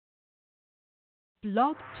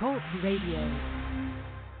Blog Talk Radio.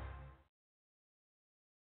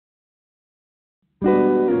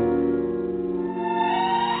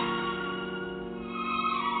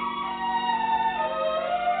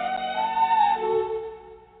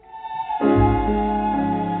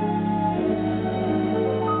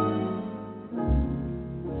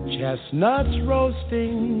 Chestnuts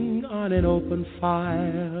roasting on an open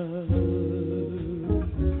fire,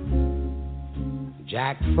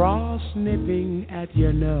 Jack Frost nipping at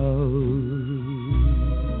your nose,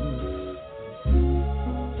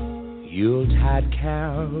 Yuletide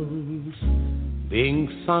carols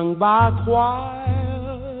being sung by a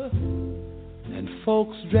choir, and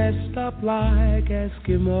folks dressed up like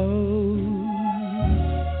Eskimos.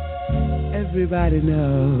 Everybody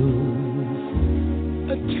knows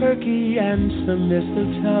a turkey and some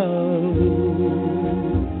mistletoe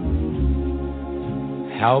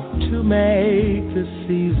help to make the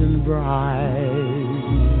season bright.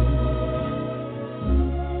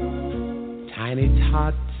 Tiny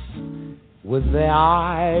tots with their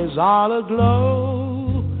eyes all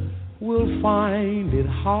aglow will find it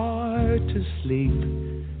hard to sleep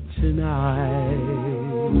tonight.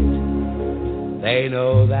 They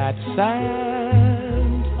know that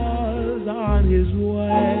Santa's on his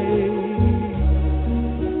way.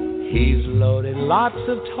 He's loaded lots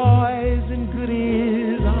of toys and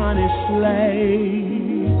goodies on his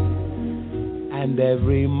sleigh, and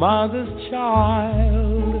every mother's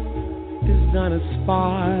child is gonna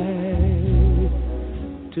spy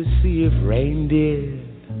to see if reindeer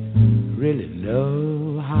really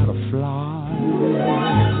know how to fly.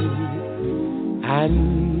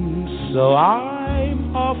 And so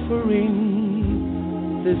I'm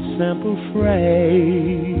offering this simple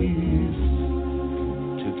phrase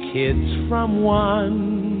to kids from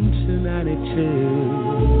 1 to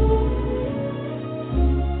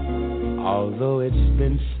 92. Although it's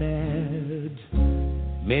been said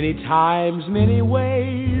many times, many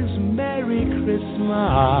ways, Merry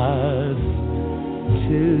Christmas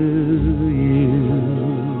to you.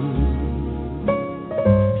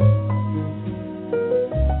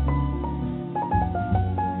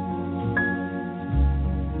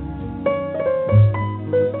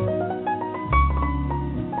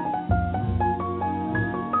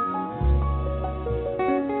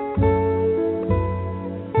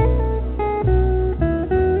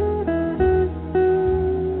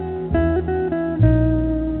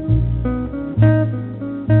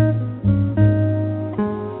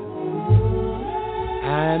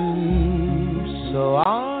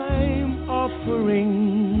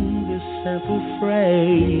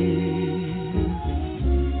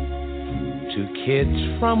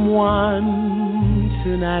 From 1 to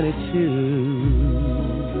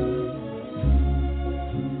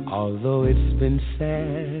 92. Although it's been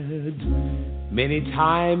said many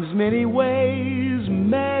times, many ways,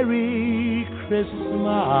 Merry Christmas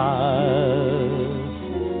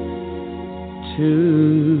to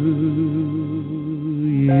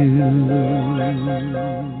you.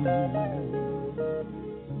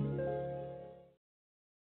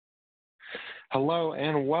 Hello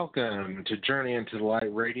and welcome to Journey into the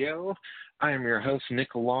Light Radio. I am your host,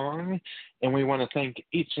 Nick Long, and we want to thank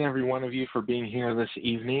each and every one of you for being here this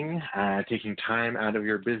evening, taking time out of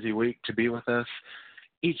your busy week to be with us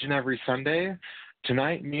each and every Sunday.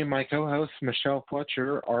 Tonight, me and my co-host, Michele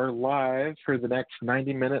Fletcher, are live for the next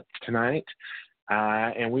 90 minutes tonight,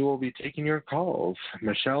 and we will be taking your calls.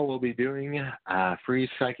 Michele will be doing free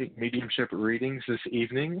psychic mediumship readings this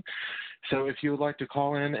evening. So if you would like to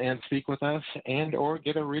call in and speak with us and or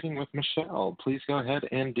get a reading with Michele, please go ahead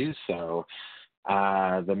and do so.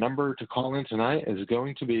 The number to call in tonight is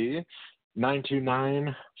going to be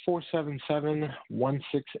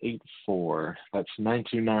 929-477-1684. That's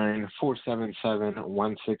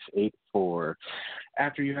 929-477-1684.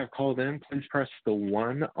 After you have called in, please press the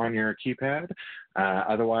 1 on your keypad.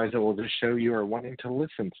 Otherwise, it will just show you are wanting to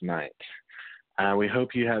listen tonight. We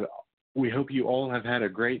hope you all have had a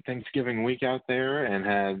great Thanksgiving week out there and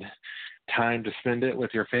had time to spend it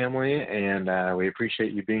with your family, and we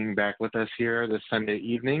appreciate you being back with us here this Sunday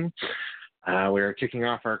evening. We are kicking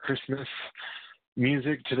off our Christmas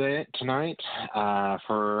music tonight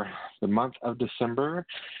for the month of December,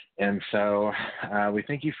 and so we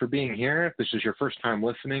thank you for being here. If this is your first time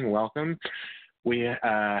listening, welcome. We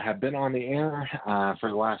have been on the air for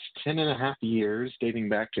the last 10 and a half years, dating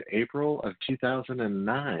back to April of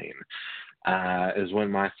 2009, is when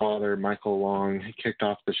my father, Michael Long, kicked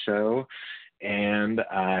off the show. And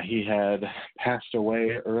he had passed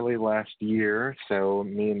away early last year, so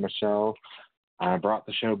me and Michele brought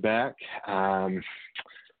the show back.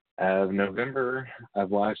 of November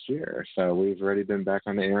of last year. So we've already been back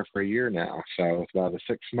on the air for a year now. So it's about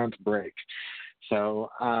a 6-month break. So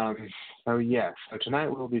so tonight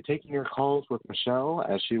we'll be taking your calls with Michele,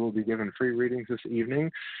 as she will be giving free readings this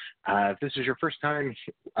evening. If this is your first time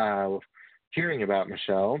hearing about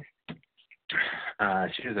Michele,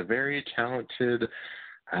 she is a very talented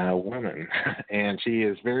woman, and she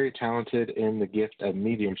is very talented in the gift of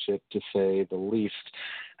mediumship, to say the least,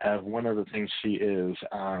 of one of the things she is.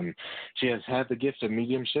 She has had the gift of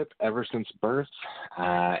mediumship ever since birth,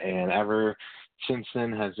 and ever since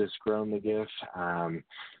then has just grown the gift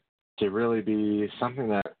to really be something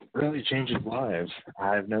that really changes lives.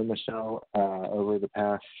 I've known Michele over the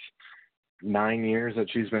past 9 years that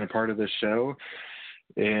she's been a part of this show,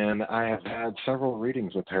 and I have had several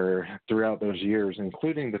readings with her throughout those years,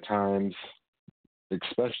 including the times,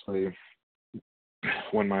 especially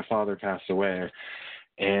when my father passed away.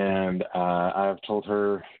 And I've told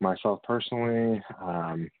her myself personally,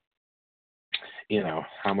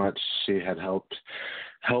 how much she had helped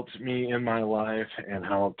me in my life and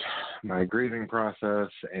helped my grieving process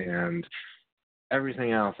and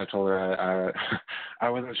everything else. I told her I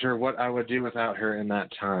wasn't sure what I would do without her in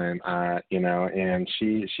that time, and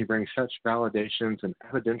she brings such validations and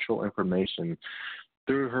evidential information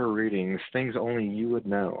through her readings, things only you would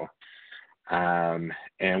know.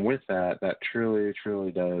 And with that truly,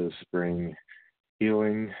 truly does bring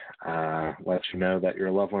healing, let you know that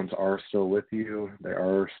your loved ones are still with you, they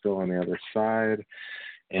are still on the other side,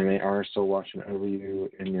 and they are still watching over you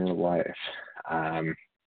in your life.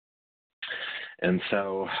 And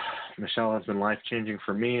so Michele has been life-changing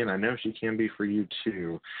for me, and I know she can be for you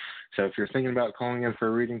too. So if you're thinking about calling in for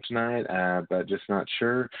a reading tonight, but just not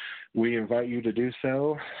sure, we invite you to do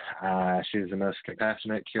so. She's the most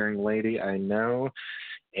compassionate, caring lady I know,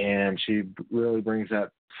 and she really brings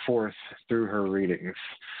that forth through her readings.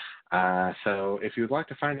 So if you'd like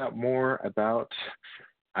to find out more about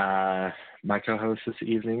my co-host this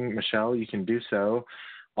evening, Michele, you can do so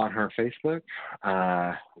on her Facebook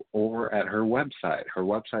or at her website. Her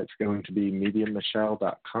website's going to be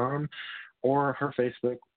mediummichele.com, or her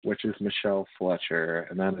Facebook, which is Michele Fletcher,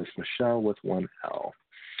 and that is Michele with one L.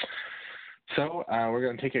 So we're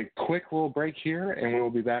going to take a quick little break here, and we will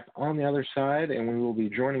be back on the other side, and we will be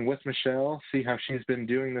joining with Michele, see how she's been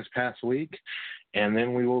doing this past week, and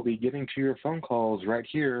then we will be getting to your phone calls right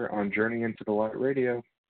here on Journey into the Light Radio.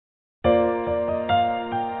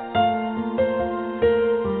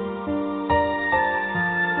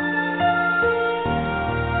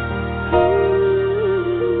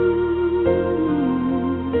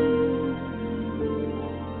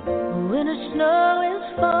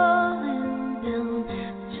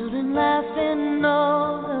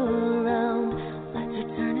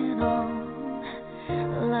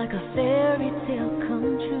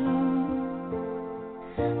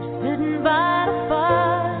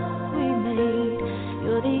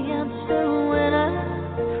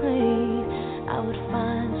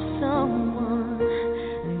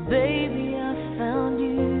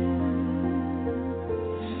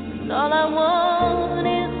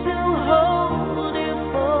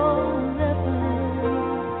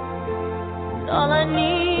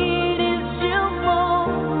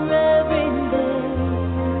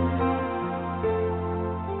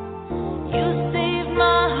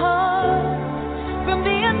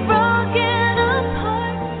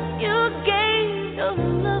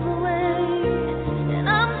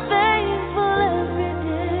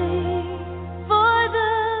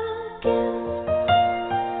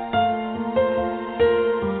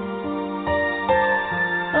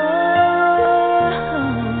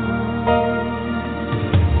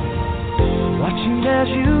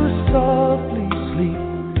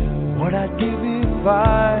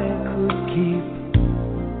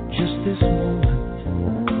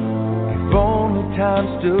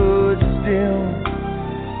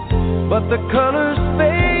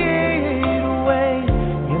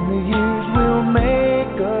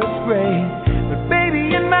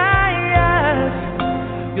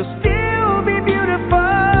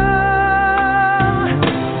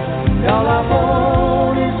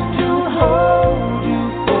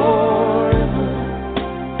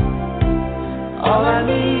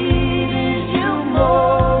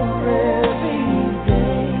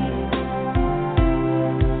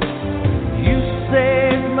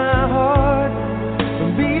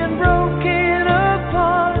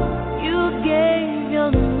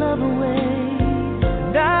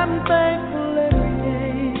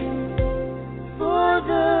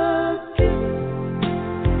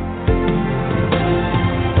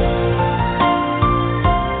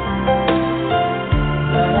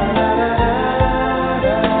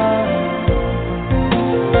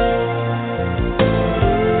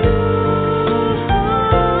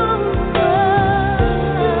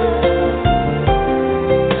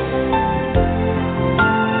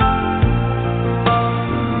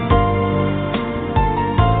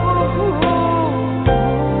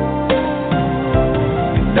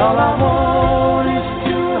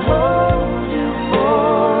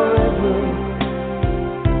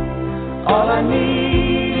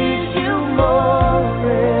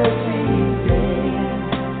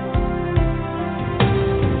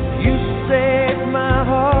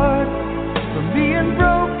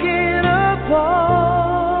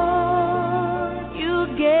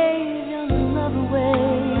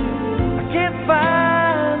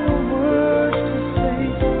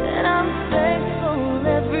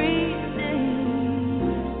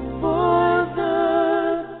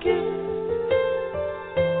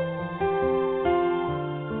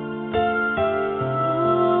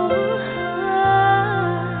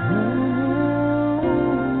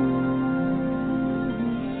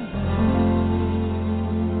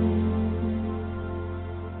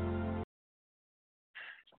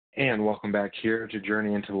 And welcome back here to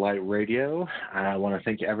Journey into the Light Radio. I want to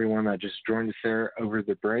thank everyone that just joined us there over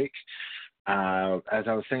the break. As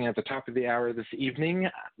I was saying at the top of the hour this evening,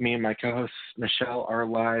 me and my co-host Michelle are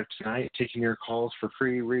live tonight, taking your calls for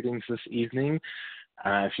free readings this evening.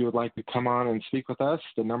 If you would like to come on and speak with us,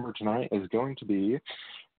 the number tonight is going to be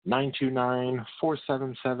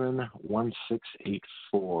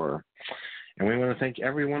 929-477-1684. And we want to thank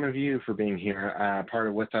every one of you for being here, part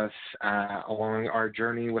of with us along our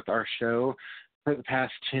journey with our show for the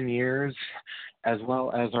past 10 years, as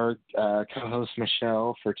well as our co-host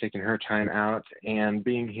Michelle for taking her time out and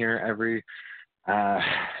being here every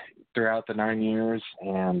throughout the 9 years,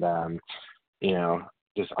 and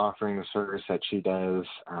just offering the service that she does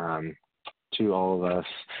to all of us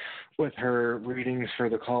with her readings for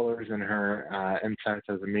the callers and her insights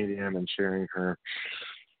as a medium and sharing her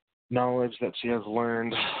knowledge that she has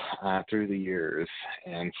learned through the years.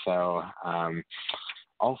 And so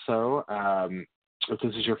if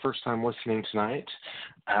this is your first time listening tonight,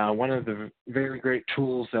 one of the very great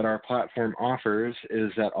tools that our platform offers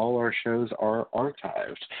is that all our shows are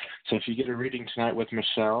archived. So if you get a reading tonight with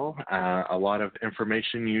Michelle, a lot of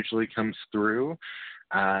information usually comes through.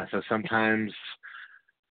 So sometimes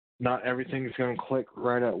not everything's going to click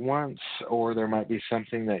right at once, or there might be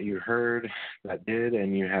something that you heard that did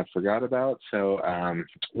and you have forgot about. So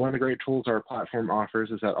one of the great tools our platform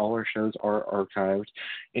offers is that all our shows are archived,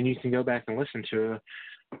 and you can go back and listen to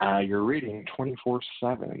your reading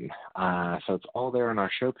 24/7. So it's all there on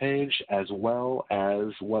our show page, as well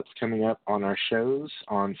as what's coming up on our shows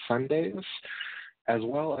on Sundays, as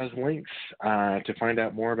well as links to find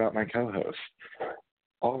out more about my co-host.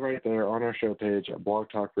 All right there on our show page at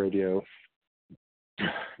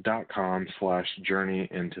blogtalkradio.com/journey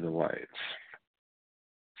into the lights.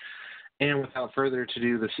 And without further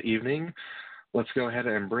ado this evening, let's go ahead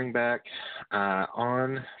and bring back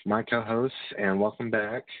on my co-hosts, and welcome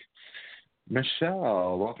back,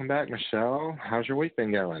 Michelle. Welcome back, Michelle. How's your week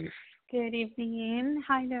been going? Good evening.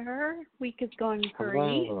 Hi there. Week is going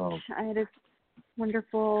great. Hello. I had a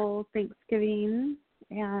wonderful Thanksgiving,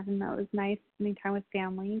 and that was nice spending time with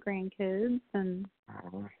family, grandkids, and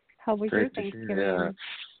how was your Thanksgiving? Yeah.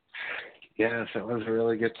 Yes, it was a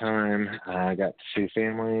really good time. I got to see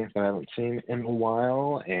family that I haven't seen in a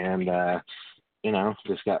while, and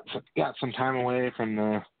just got some time away from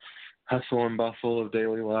the hustle and bustle of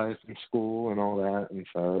daily life and school and all that, and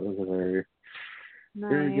so it was a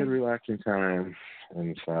very good, relaxing time.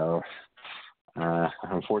 And so,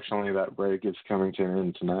 unfortunately, that break is coming to an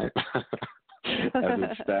end tonight. As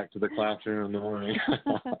it's back to the classroom in the morning.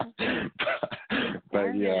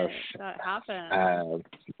 but yes, that happened.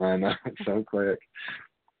 I know, it's so quick.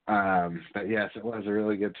 But yes, it was a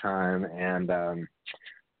really good time. And the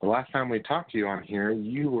last time we talked to you on here,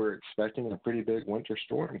 you were expecting a pretty big winter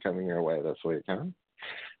storm coming your way this week, huh?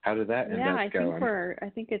 How did that end up going? I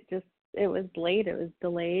think it was late. It was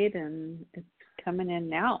delayed, and it's coming in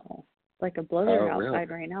now, like a blizzard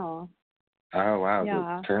outside right now. Oh, wow.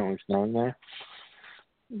 Yeah. Is it currently snowing there?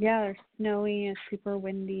 Yeah, it's snowy. It's super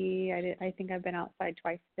windy. I think I've been outside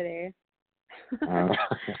twice today. But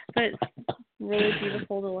it's really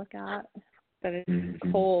beautiful to look at. But it's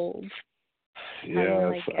cold. Yes. I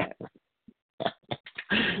like it.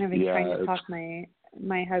 I've been trying to talk my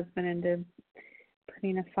husband into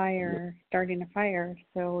starting a fire,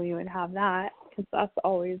 so we would have that, because that's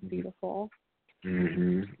always beautiful.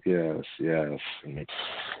 Yes.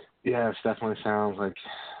 Yes, definitely sounds like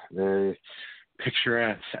very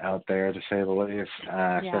picturesque out there, to say the least,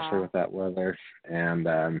 especially with that weather. And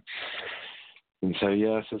so,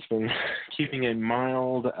 yes, it's been keeping a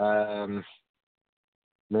mild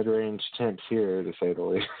mid-range temps here, to say the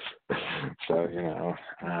least. So,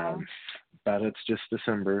 but it's just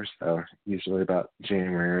December, so usually about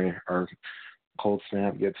January our cold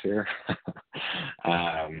snap gets here.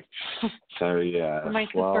 So yeah. My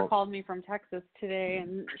sister called me from Texas today,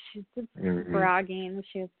 and she's just bragging.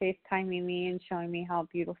 She was FaceTiming me and showing me how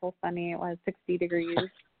beautiful sunny it was, 60 degrees.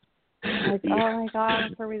 I was like, oh my gosh,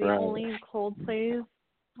 are we the only cold place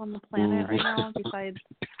on the planet right now besides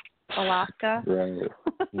Alaska? Right.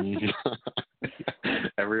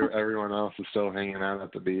 Everyone else is still hanging out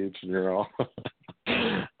at the beach, and you're all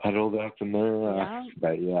huddled up in there.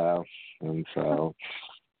 But yeah, and so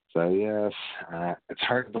yes, it's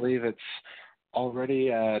hard to believe it's already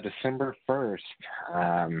December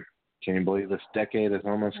 1st. Can you believe this decade is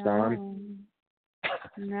almost gone?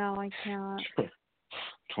 No, I can't.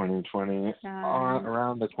 2020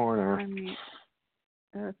 around the corner. I mean,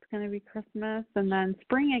 it's going to be Christmas and then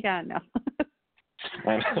spring again. No.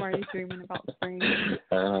 I'm already dreaming about spring.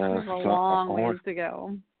 There's a long ways to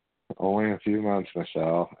go. Only a few months,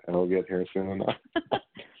 Michelle. It'll get here soon enough.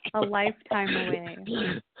 A lifetime away.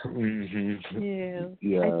 Mm-hmm.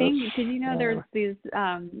 Yes. I think, did you know there's these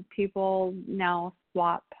people now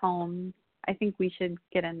swap homes? I think we should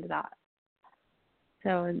get into that.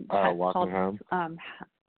 So walking home?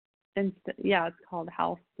 Yeah, it's called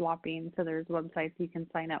house swapping. So there's websites you can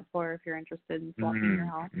sign up for if you're interested in swapping your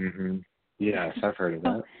house. Mm-hmm. Yes, I've heard of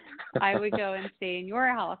that. I would go and stay in your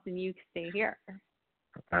house and you stay here.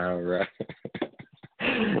 All right.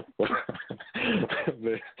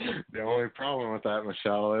 The only problem with that,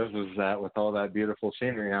 Michelle, is that with all that beautiful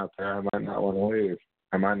scenery out there, I might not want to leave.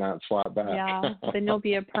 I might not swap back. Yeah, then you'll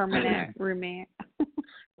be a permanent roommate.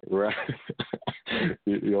 Right.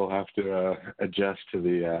 You'll have to adjust to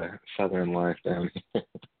the southern life then.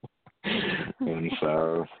 And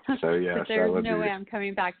so yes. But there's no way I'm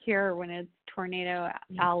coming back here when it's tornado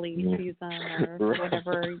alley season or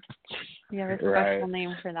whatever. You have a special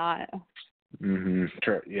name for that. Mm-hmm.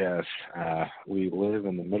 Yes. We live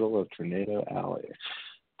in the middle of Tornado Alley.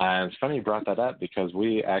 It's funny you brought that up because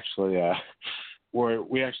we actually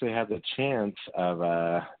had the chance of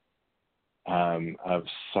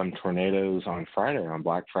some tornadoes on Friday, on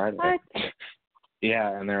Black Friday. What?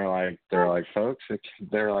 Yeah, and they're like folks, it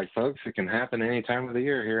can happen any time of the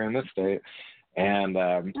year here in this state, and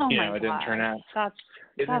it didn't turn out. That's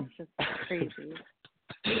just crazy.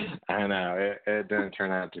 I know it didn't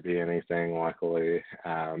turn out to be anything, luckily,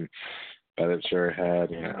 but it sure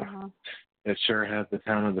had, it sure had the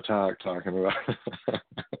town of the talk talking about.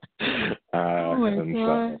 Oh my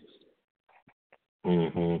God.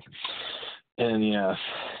 Mhm. And yes,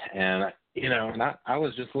 and I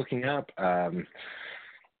was just looking up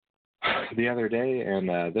the other day, and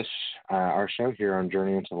this our show here on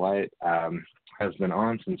Journey into Light has been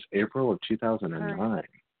on since April of 2009.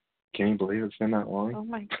 Can you believe it's been that long? Oh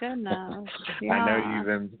my goodness! Yeah. I know you've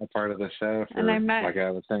been a part of the show for, and I met, like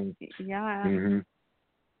I was saying. Yeah. Mhm.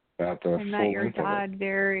 About the I met your dad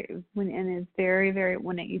when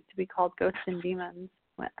it used to be called Ghosts and Demons.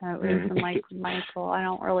 It was like Michael. I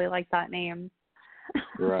don't really like that name.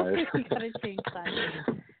 Right. You gotta change that.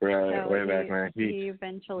 Right. So way back when. He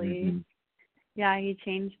eventually, he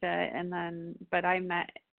changed it, but I met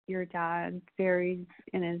your dad in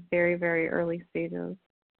his very, very early stages.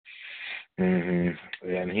 Mhm.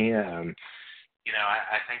 And he, I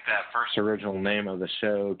think that first original name of the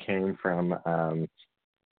show came from,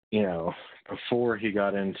 before he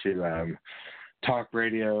got into talk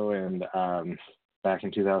radio, and back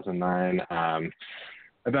in 2009,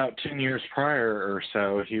 about 10 years prior or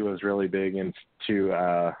so, he was really big into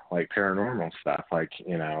like paranormal stuff, like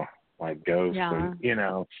ghosts and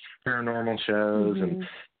paranormal shows and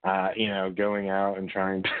going out and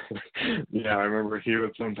trying to I remember he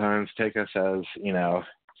would sometimes take us as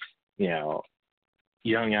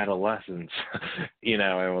young adolescents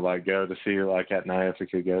and would like go to see, like at night, if we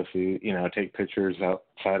could go see, take pictures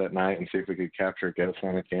outside at night and see if we could capture ghosts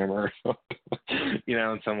on a camera or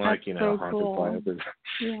and some like so haunted cool. places,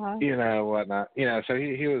 Yeah. whatnot, so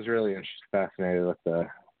he was really fascinated with the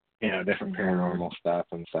different paranormal stuff,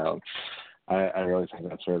 and so I really think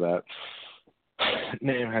that's where that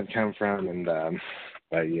name had come from, and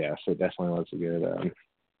but yeah, so definitely was a good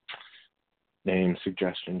name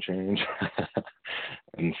suggestion change.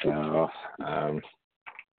 And so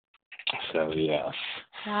yes.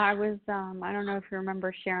 Yeah, I was I don't know if you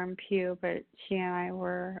remember Sharon Pugh, but she and I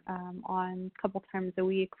were on a couple times a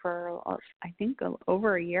week for I think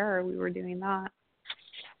over a year. We were doing that.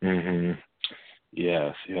 Mhm.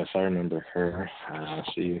 Yes, I remember her.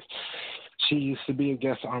 She used to be a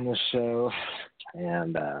guest on the show,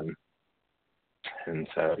 and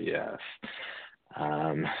so yes.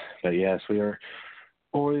 But yes, we are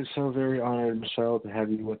always so very honored, Michelle, to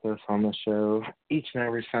have you with us on the show each and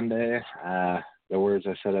every Sunday. The words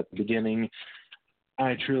I said at the beginning,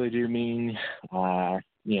 I truly do mean,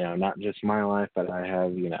 not just my life, but I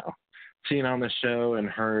have, seen on the show and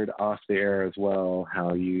heard off the air as well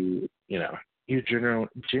how you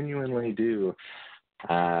genuinely do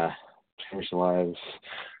change the lives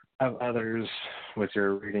of others with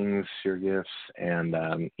your readings, your gifts, and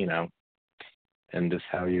and just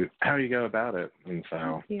how you go about it. And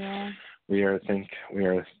so we are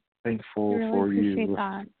thankful really for you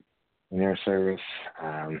that. and your service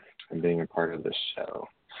and being a part of this show.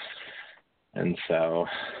 And so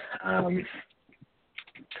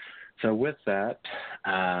so with that,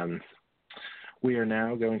 we are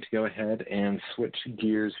now going to go ahead and switch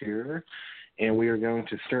gears here, and we are going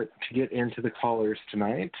to start to get into the callers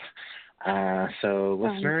tonight. So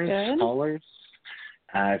listeners, callers,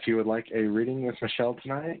 If you would like a reading with Michele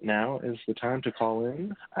tonight, now is the time to call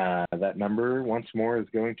in. That number, once more, is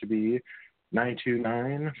going to be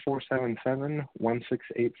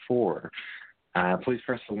 929-477-1684. Please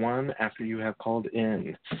press the 1 after you have called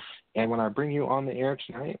in. And when I bring you on the air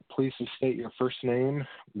tonight, please just state your first name,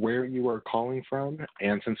 where you are calling from,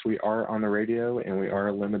 and since we are on the radio and we are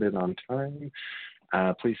limited on time,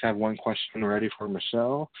 please have one question ready for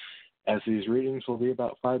Michele, as these readings will be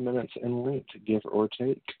about 5 minutes in length, give or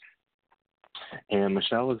take. And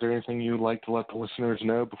Michele, is there anything you'd like to let the listeners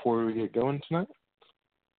know before we get going tonight?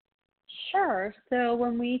 Sure. So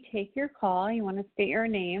when we take your call, you want to state your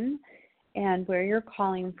name and where you're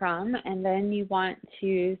calling from, and then you want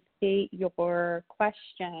to state your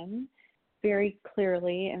question very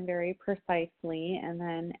clearly and very precisely. And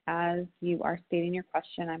then as you are stating your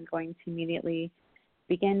question, I'm going to immediately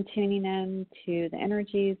begin tuning in to the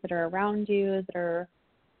energies that are around you, that are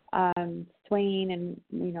swaying and,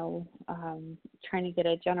 trying to get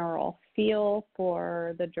a general feel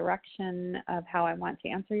for the direction of how I want to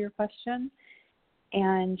answer your question.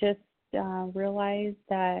 And just realize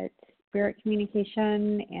that spirit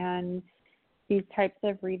communication and these types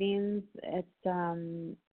of readings, it's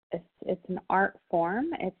an art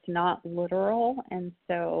form. It's not literal. And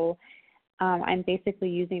so I'm basically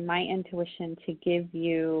using my intuition to give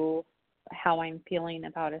you how I'm feeling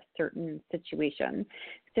about a certain situation.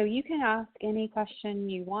 So you can ask any question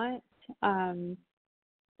you want.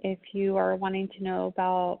 If you are wanting to know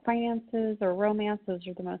about finances or romance, those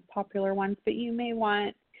are the most popular ones, but you may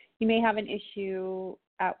have an issue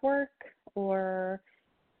at work or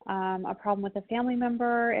a problem with a family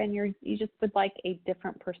member, and you just would like a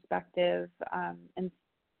different perspective. In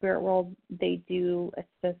Spirit World, they do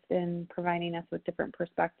assist in providing us with different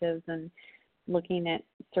perspectives and looking at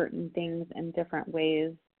certain things in different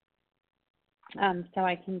ways. So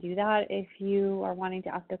I can do that. If you are wanting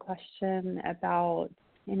to ask a question about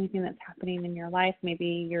anything that's happening in your life,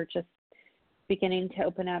 maybe you're just beginning to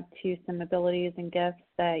open up to some abilities and gifts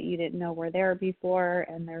that you didn't know were there before,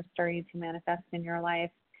 and they're starting to manifest in your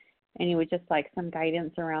life, and you would just like some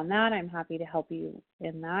guidance around that, I'm happy to help you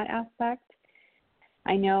in that aspect.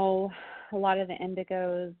 I know a lot of the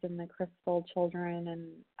indigos and the crystal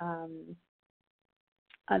children and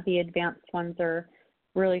the advanced ones are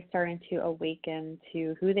really starting to awaken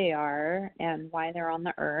to who they are and why they're on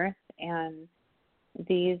the earth. And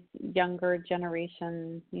these younger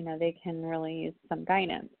generations, they can really use some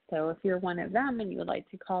guidance. So if you're one of them and you would like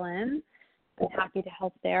to call in, I'm happy to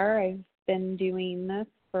help there. I've been doing this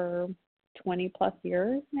for 20 plus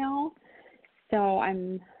years now. So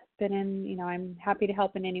I'm happy to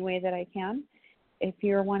help in any way that I can. If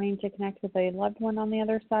you're wanting to connect with a loved one on the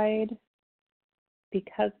other side,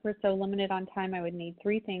 because we're so limited on time, I would need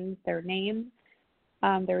 3 things: their name,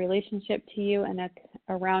 their relationship to you, and a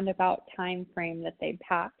roundabout time frame that they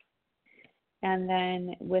passed. And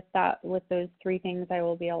then with those 3 things, I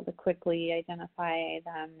will be able to quickly identify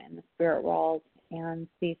them in the spirit world and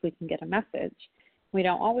see if we can get a message. We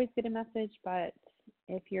don't always get a message, but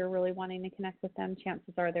if you're really wanting to connect with them,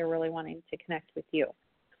 chances are they're really wanting to connect with you.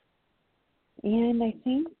 And I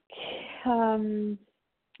think,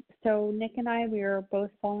 so Nick and I, we are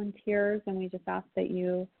both volunteers, and we just ask that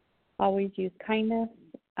you always use kindness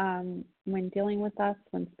when dealing with us,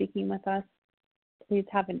 when speaking with us. Please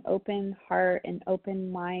have an open heart and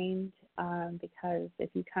open mind, because if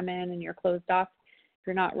you come in and you're closed off,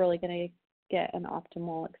 you're not really going to get an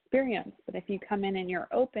optimal experience. But if you come in and you're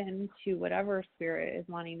open to whatever spirit is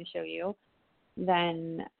wanting to show you,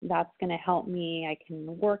 then that's going to help me. I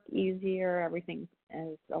can work easier. Everything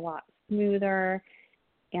is a lot smoother,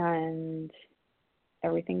 and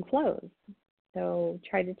everything flows. So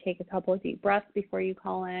try to take a couple of deep breaths before you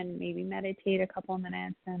call in, maybe meditate a couple of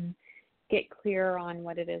minutes and get clear on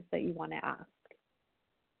what it is that you want to ask.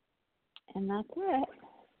 And that's it.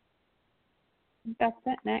 That's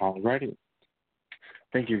it, Nick. All righty.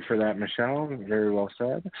 Thank you for that, Michele. Very well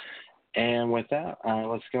said. And with that,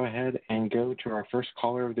 let's go ahead and go to our first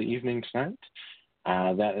caller of the evening tonight.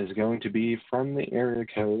 That is going to be from the area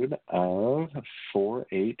code of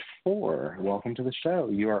 484. Welcome to the show.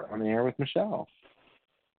 You are on the air with Michele.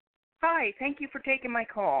 Hi, thank you for taking my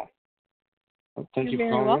call. Thank you for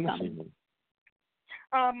calling in this evening.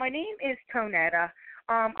 My name is Tonetta.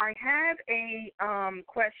 I have a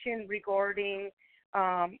question regarding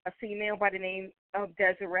a female by the name of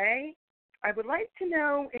Desiree. I would like to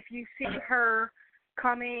know if you see her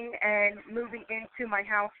coming and moving into my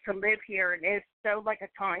house to live here, and if so, like a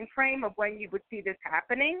time frame of when you would see this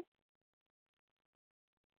happening.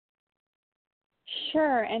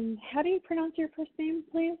 Sure. And how do you pronounce your first name,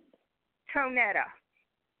 please? Tonetta.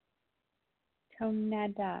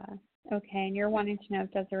 Tonetta. Okay, and you're wanting to know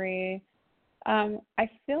if Desiree. I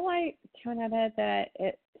feel like, Tonetta, that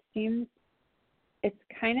it seems it's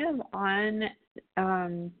kind of on,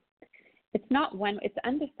 it's not one, it's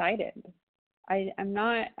undecided.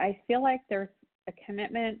 I feel like there's a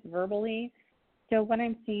commitment verbally. So what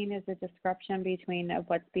I'm seeing is a disruption between of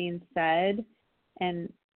what's being said and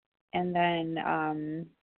then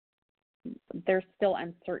there's still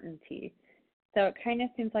uncertainty. So it kind of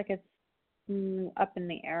seems like it's up in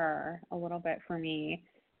the air a little bit for me.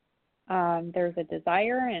 There's a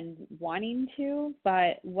desire and wanting to,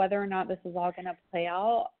 but whether or not this is all going to play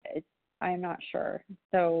out, I'm not sure.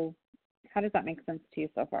 So how does that make sense to you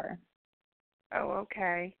so far? Oh,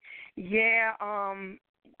 okay. Yeah,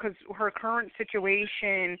 because her current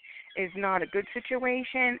situation is not a good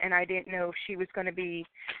situation, and I didn't know if she was going to be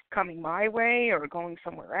coming my way or going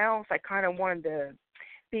somewhere else. I kind of wanted to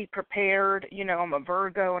be prepared. You know, I'm a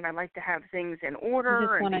Virgo, and I like to have things in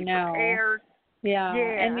order and be prepared. Yeah,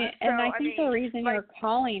 and I think the reason like, you're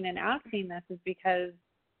calling and asking this is because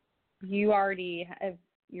you're already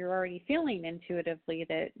feeling intuitively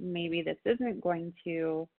that maybe this isn't going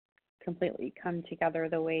to completely come together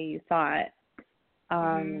the way you thought,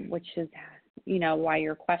 which is, why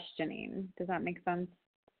you're questioning. Does that make sense?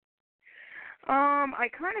 I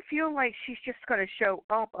kind of feel like she's just going to show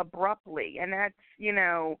up abruptly, and that's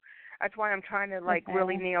why I'm trying to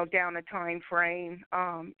really nail down a time frame.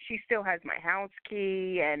 She still has my house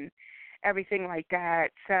key and everything like that.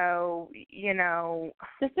 So,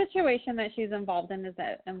 the situation that she's involved in, does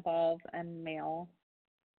that involve a male?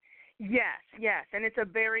 Yes, and it's a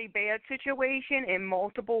very bad situation in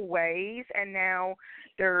multiple ways, and now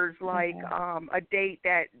there's a date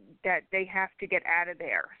that they have to get out of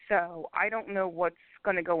there. So I don't know what's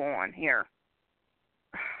going to go on here.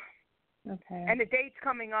 Okay. And the date's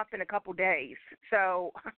coming up in a couple days,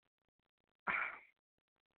 so.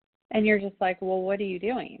 And you're just like, well, what are you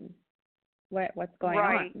doing? What's going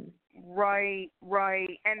on? Right.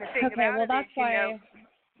 And the thing about that's it is,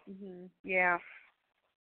 why. Yeah.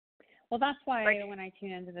 Well, that's why when I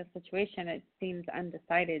tune into this situation, it seems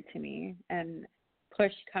undecided to me. And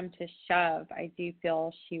push come to shove, I do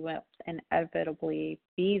feel she will inevitably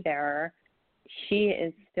be there. She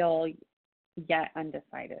is still yet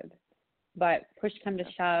undecided. But push come to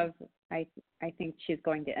shove, I think she's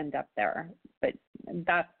going to end up there. But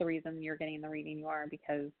that's the reason you're getting the reading you are,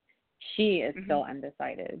 because she is still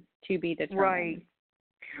undecided, to be determined. Right.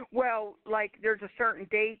 Well, there's a certain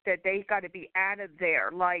date that they got to be out of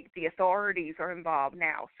there. The authorities are involved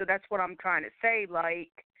now. So that's what I'm trying to say. The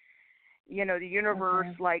universe,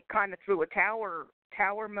 kind of threw a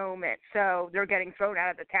tower moment. So they're getting thrown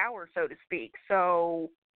out of the tower, so to speak. So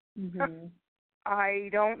I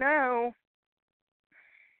don't know.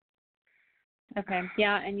 Okay.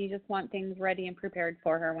 Yeah, and you just want things ready and prepared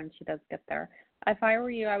for her when she does get there. If I were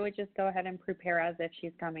you, I would just go ahead and prepare as if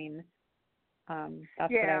she's coming.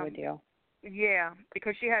 That's what I would do. Yeah,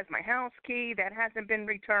 because she has my house key that hasn't been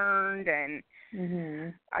returned, and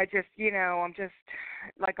I just, I'm just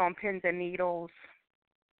on pins and needles.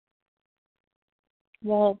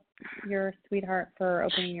 Well, you're a sweetheart for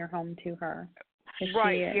opening your home to her.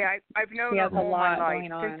 Right. I've known her all my life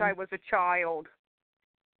since I was a child.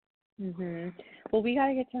 Well, we got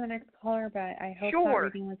to get to the next caller, but I hope that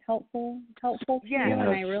reading was helpful to you, and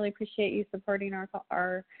I really appreciate you supporting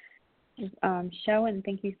our show, and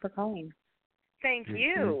thank you for calling. Thank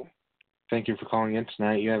you. Thank you for calling in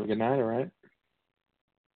tonight. You have a good night, all right?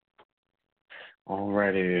 All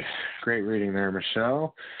righty. Great reading there,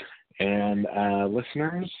 Michelle. And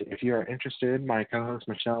listeners, if you are interested, my co-host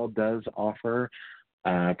Michelle does offer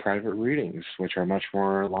private readings, which are much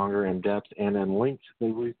more longer in depth and in length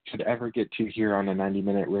than we could ever get to here on a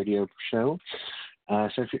 90-minute radio show. So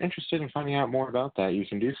if you're interested in finding out more about that, you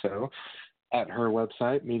can do so at her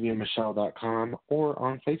website, mediummichelle.com, or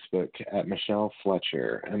on Facebook at Michele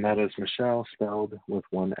Fletcher, and that is Michelle spelled with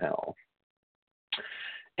one L.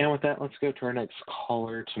 And with that, let's go to our next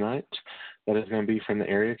caller tonight. That is going to be from the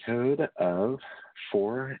area code of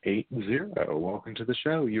 480. Welcome to the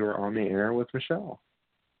show. You are on the air with Michelle.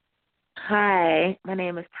 Hi, my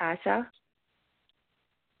name is Tasha.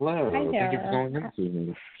 Hello. Hi there. Thank you for calling in to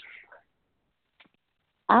me.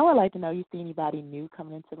 I would like to know, you see anybody new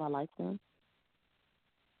coming into my life soon?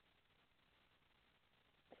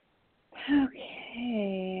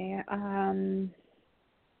 Okay.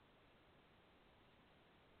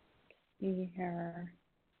 See here.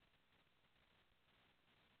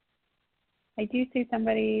 I do see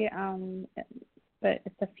somebody, but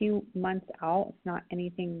it's a few months out. It's not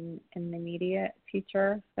anything in the immediate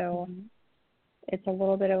future, so it's a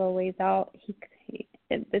little bit of a ways out.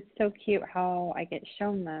 it's so cute how I get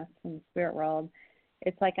shown this in the spirit world.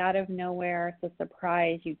 It's like out of nowhere. It's a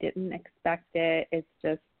surprise. You didn't expect it. It's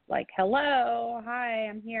just like, hello, hi,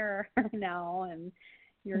 I'm here now, and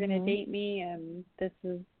you're gonna date me, and this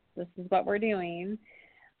is what we're doing.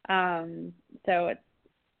 So it's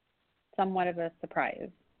somewhat of a surprise,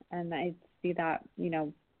 and I see that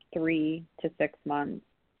 3 to 6 months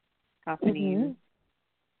happening.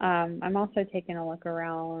 I'm also taking a look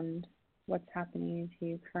around what's happening to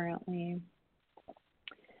you currently.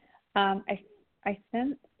 I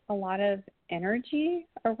sense a lot of energy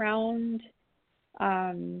around,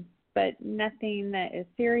 but nothing that is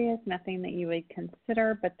serious, nothing that you would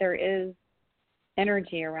consider, but there is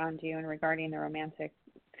energy around you and regarding the romantic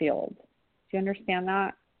field. Do you understand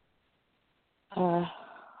that? No,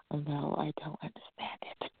 I don't understand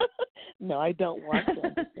it. No, I don't want to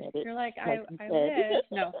understand it. You're like I wish.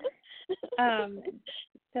 No.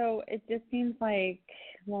 So it just seems like,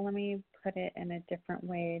 well, let me put it in a different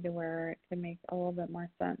way to where it can make a little bit more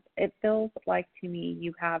sense. It feels like to me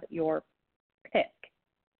you have your pick.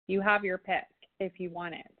 You have your pick if you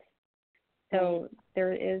want it. So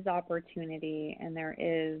there is opportunity and there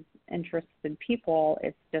is interested people.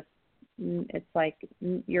 It's like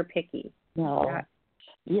you're picky. No.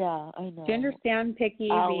 Yeah, I know. Do you understand picky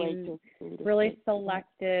being really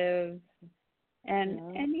selective and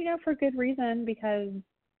for good reason, because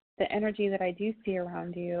the energy that I do see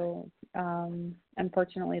around you,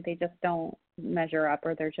 unfortunately they just don't measure up,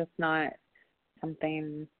 or they're just not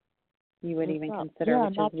something you would even consider,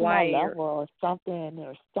 which is why or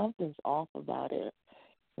something's off about it.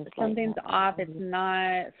 Something's off. It's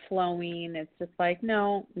not flowing. It's just like,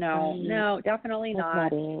 no, definitely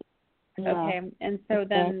not. It. Yeah, okay. And so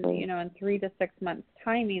then, in 3 to 6 months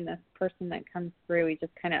timing, this person that comes through, he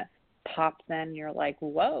just kind of pops in. You're like,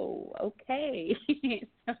 whoa, okay.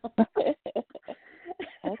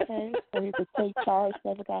 Okay. So he could take charge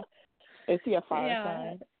of the guy. Is he a fire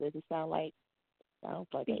sign? Does it sound like an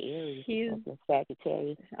Aries or something,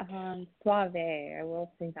 Sagittarius? Suave, I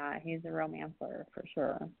will say that. He's a romancer for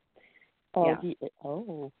sure. Okay.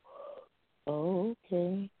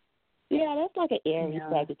 Yeah, that's like an Aries,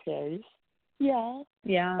 Sagittarius. Yeah.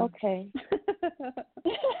 Yeah. Okay.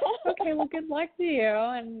 Okay, well, good luck to you,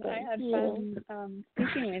 and I had fun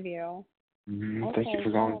speaking with you. Thank you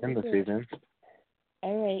for calling in this evening.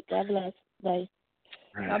 All right, God bless. Bye.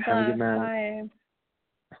 All right, God have a good bless. night.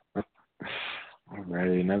 Bye. All right,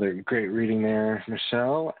 another great reading there,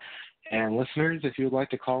 Michelle. And listeners, if you would like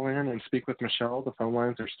to call in and speak with Michelle, the phone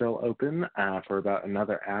lines are still open for about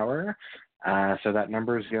another hour. So that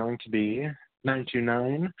number is going to be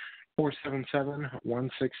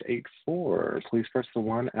 929-477-1684. Please press the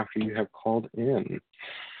 1 after you have called in.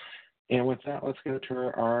 And with that, let's go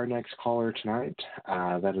to our next caller tonight.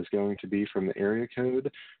 That is going to be from the area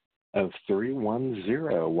code of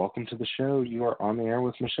 310. Welcome to the show. You are on the air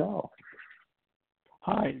with Michelle.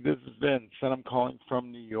 Hi, this is Vince, and I'm calling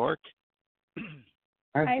from New York.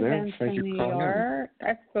 Hi, Vince Thank from you New for calling York.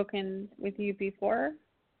 I've spoken with you before,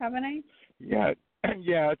 haven't I? Yeah,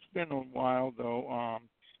 it's been a while, though.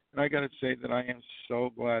 And I got to say that I am so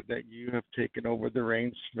glad that you have taken over the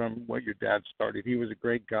reins from what your dad started. He was a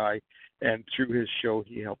great guy, and through his show,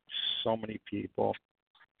 he helped so many people,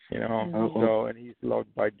 so, and he's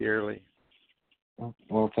loved by dearly.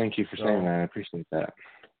 Well, thank you for saying that. I appreciate that.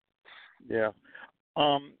 Yeah.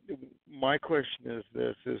 My question is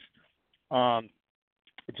this, it's a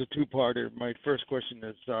two-parter. My first question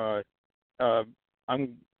is,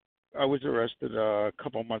 I was arrested a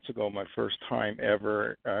couple months ago, my first time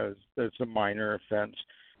ever, as a minor offense.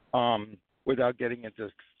 Without getting into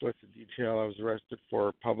explicit detail, I was arrested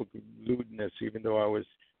for public lewdness, even though I was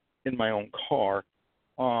in my own car.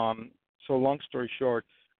 So long story short,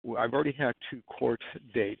 I've already had 2 court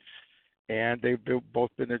dates, and they've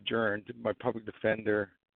both been adjourned. My public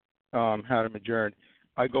defender had them adjourned.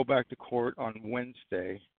 I go back to court on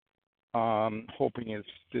Wednesday, hoping it's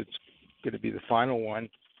going to be the final one.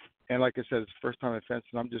 And like I said, it's first-time offense,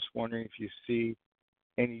 and I'm just wondering if you see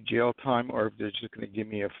any jail time, or if they're just going to give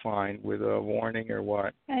me a fine with a warning, or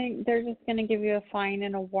what. I think they're just going to give you a fine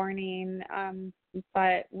and a warning,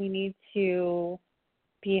 but we need to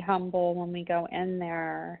be humble when we go in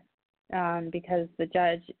there, because the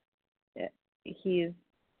judge, he's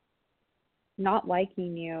not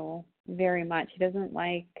liking you very much. He doesn't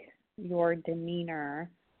like your demeanor,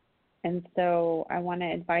 and so I want to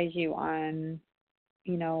advise you on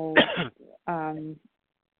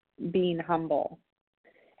being humble.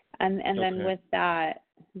 And then with that,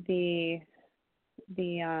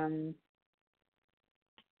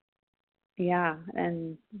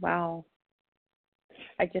 and wow.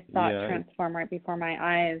 I just saw it transform right before my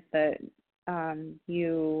eyes that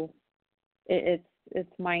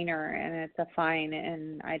it's minor and it's a fine,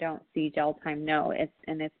 and I don't see gel time. No,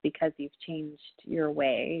 it's because you've changed your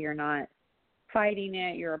way. You're not fighting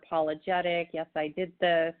it. You're apologetic. Yes, I did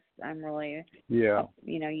this. I'm really,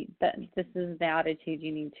 this is the attitude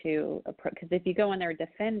you need to, because if you go in there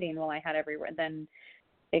defending, well, I had everywhere, then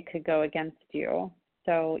it could go against you.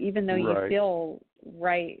 So even though you feel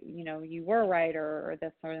right, you were right or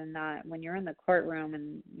this or than that, when you're in the courtroom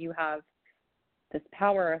and you have this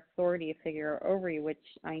power authority figure over you, which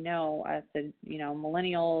I know as the,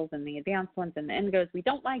 millennials and the advanced ones and the indigos, we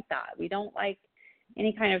don't like that. We don't like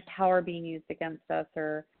any kind of power being used against us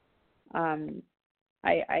or,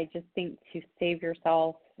 I just think to save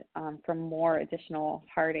yourself from more additional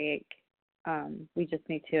heartache, we just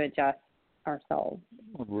need to adjust ourselves.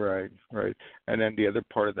 Right. And then the other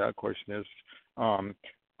part of that question is,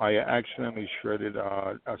 I accidentally shredded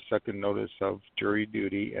a second notice of jury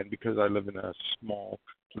duty, and because I live in a small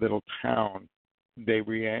little town, they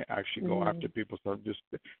actually go after people. So I'm just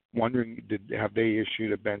wondering, have they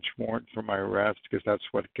issued a bench warrant for my arrest? Because that's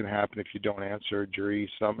what can happen if you don't answer a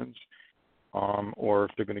jury summons, or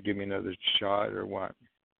if they're going to give me another shot or what.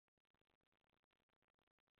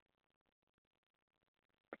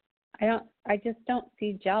 I just don't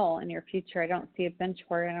see gel in your future. I don't see a bench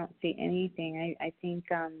warrant. I don't see anything. I think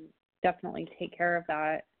definitely take care of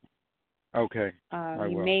that. Okay. I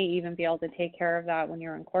you will. may even be able to take care of that when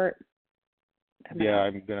you're in court.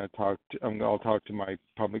 I'm gonna I'll talk to my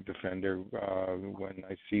public defender when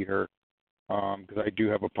I see her, because I do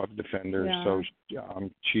have a public defender. So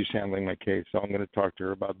she's handling my case. So I'm going to talk to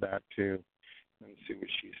her about that too, and see what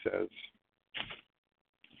she says.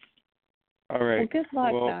 All right. Well, good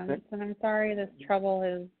luck, then. And I'm sorry this trouble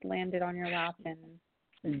has landed on your lap. And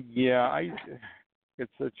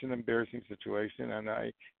it's such an embarrassing situation, and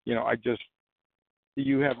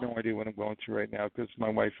you have no idea what I'm going through right now, because my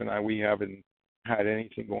wife and I, we haven't had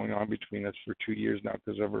anything going on between us for 2 years now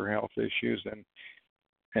because of her health issues, and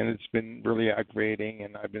it's been really aggravating,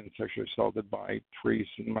 and I've been sexually assaulted by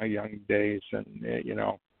priests in my young days, and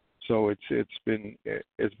so it's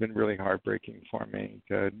been really heartbreaking for me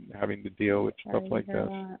having to deal with stuff like this.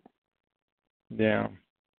 Yeah.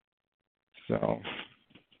 So,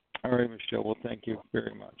 all right, Michelle. Well, thank you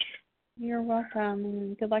very much. You're welcome,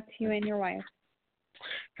 and good luck to you and your wife.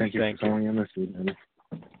 Thank you for calling in this evening.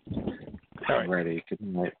 All right. Alrighty. Good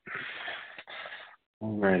night.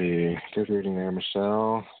 Alrighty. Good reading there,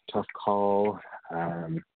 Michelle. Tough call.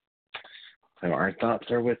 So our thoughts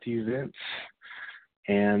are with you, Vince.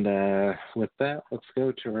 And with that, let's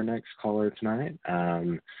go to our next caller tonight.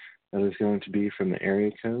 That is going to be from the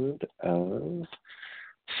area code of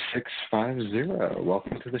 650.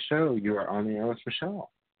 Welcome to the show. You are on the air with Michelle.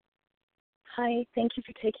 Hi, thank you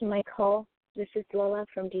for taking my call. This is Lola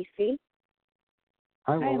from D.C.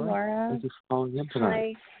 Hi, Laura. Thank you for calling in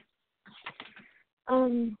tonight.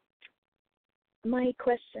 Hi. My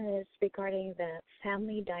question is regarding the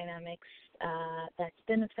family dynamics that's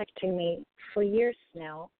been affecting me for years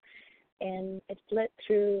now, and it's led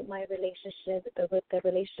through my relationship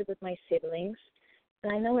with my siblings,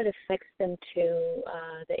 and I know it affects them too,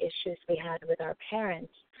 the issues we had with our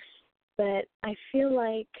parents, but I feel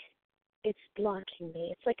like it's blocking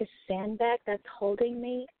me. It's like a sandbag that's holding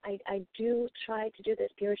me. I do try to do the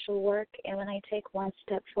spiritual work, and when I take one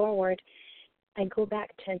step forward, I go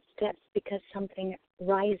back 10 steps because something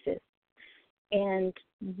rises. And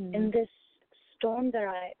in this storm that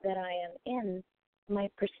I am in, my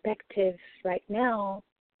perspective right now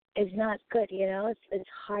is not good. It's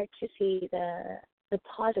hard to see the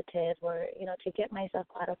positive, or to get myself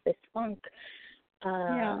out of this funk.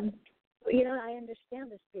 I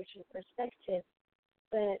understand the spiritual perspective,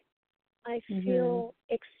 but I feel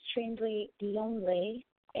extremely lonely,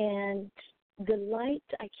 and the light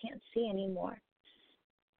I can't see anymore.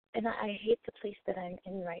 And I hate the place that I'm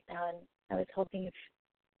in right now, and I was hoping if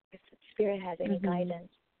Spirit has any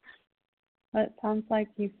guidance. Well, it sounds like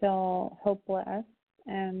you feel hopeless,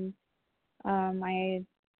 and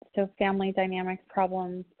so family dynamics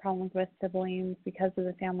problems with siblings because of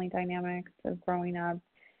the family dynamics of growing up,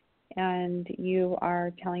 and you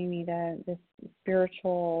are telling me that this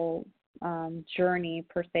spiritual journey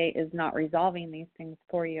per se is not resolving these things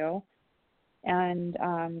for you, and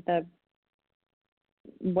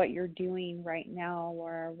what you're doing right now,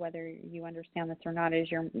 or whether you understand this or not, is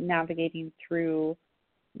you're navigating through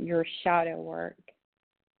your shadow work.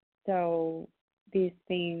 So these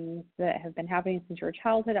things that have been happening since your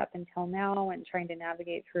childhood up until now, and trying to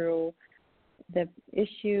navigate through the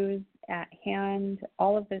issues at hand,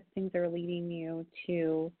 all of those things are leading you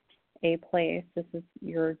to a place. This is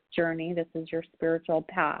your journey. This is your spiritual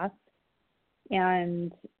path.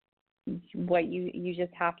 And what you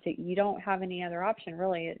just have to, you don't have any other option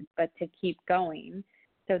really but to keep going.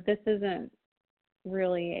 So this isn't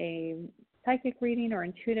really a psychic reading or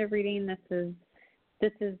intuitive reading. This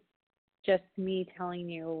is just me telling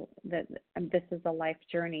you that this is a life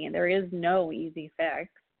journey, and there is no easy fix.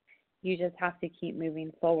 You just have to keep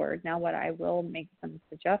moving forward. Now, what I will make some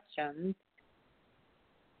suggestions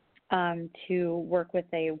to work with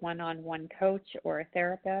a one-on-one coach or a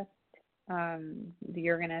therapist.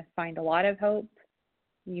 You're going to find a lot of hope.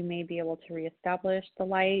 You may be able to reestablish the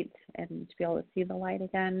light and to be able to see the light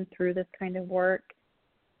again through this kind of work.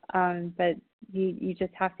 But you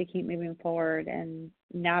just have to keep moving forward and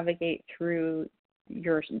navigate through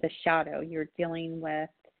the shadow. You're dealing with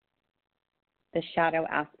the shadow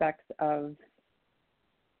aspects of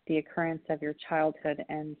the occurrence of your childhood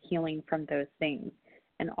and healing from those things.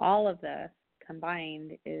 And all of this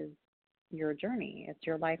combined is your journey. It's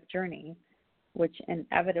your life journey, which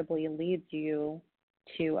inevitably leads you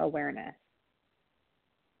to awareness.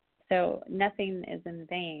 So nothing is in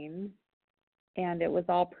vain, and it was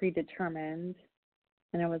all predetermined,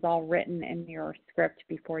 and it was all written in your script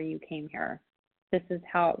before you came here. This is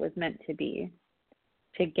how it was meant to be,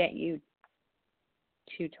 to get you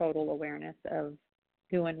to total awareness of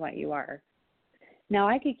who and what you are. Now,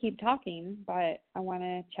 I could keep talking, but I want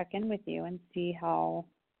to check in with you and see how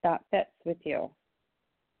that fits with you.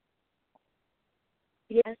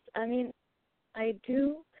 Yes, I mean, I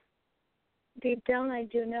do, deep down I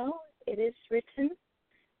do know it is written,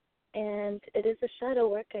 and it is a shadow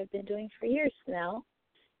work I've been doing for years now.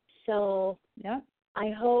 So yeah,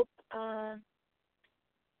 I hope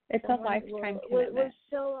it's a lifetime commitment. Will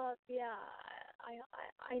show up. Yeah,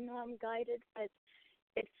 I know I'm guided, but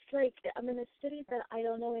it's like I'm in a city that I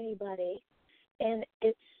don't know anybody, and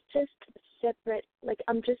it's just separate. Like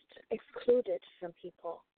I'm just excluded from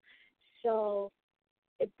people. So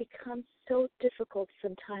it becomes so difficult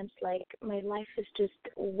sometimes. Like my life is just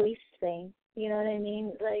wasting. You know what I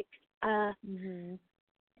mean? Like,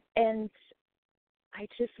 and I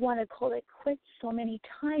just want to call it quits so many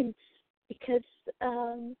times because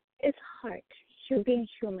it's hard. Being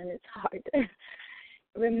human is hard.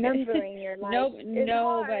 Remembering your life is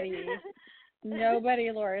nobody, hard.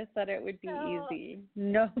 Nobody, Laura, said it would be easy.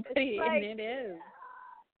 Nobody, like, and it is.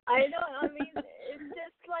 I know. I mean, it's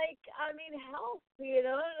just like, I mean, help, you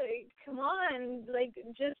know, like, come on, like,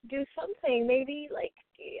 just do something. Maybe, like,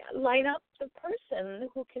 line up the person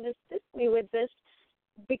who can assist me with this,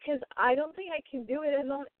 because I don't think I can do it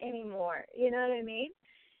alone anymore. You know what I mean?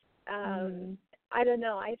 I don't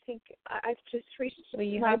know. I think I've just reached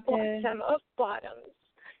my bottom of bottoms.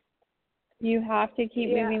 You have to keep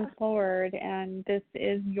moving forward, and this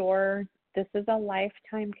is a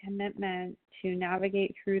lifetime commitment to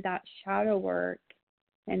navigate through that shadow work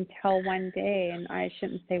until one day, and I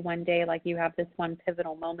shouldn't say one day like you have this one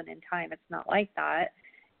pivotal moment in time. It's not like that.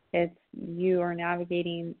 It's you are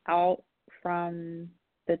navigating out from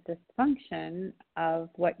the dysfunction of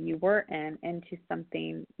what you were in into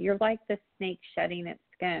something. You're like the snake shedding its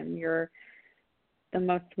skin. You're the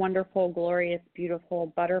most wonderful, glorious,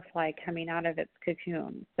 beautiful butterfly coming out of its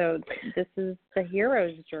cocoon. So this is the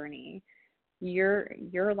hero's journey. Your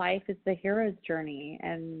life is the hero's journey,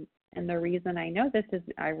 and the reason I know this is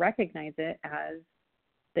I recognize it as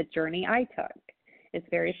the journey I took. It's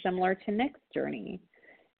very similar to Nick's journey.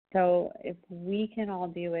 So if we can all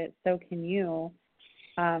do it, so can you.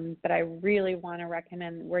 But I really want to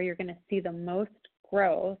recommend where you're going to see the most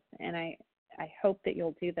growth, and I hope that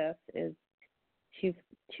you'll do this, is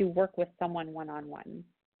to work with someone one-on-one,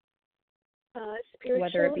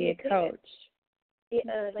 whether it be a coach.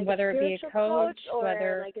 Like whether a it be a coach or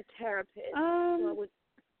whether like a therapist.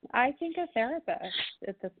 I think a therapist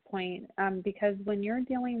at this point, because when you're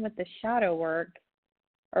dealing with the shadow work,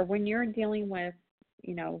 or when you're dealing with,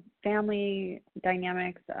 you know, family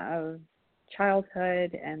dynamics of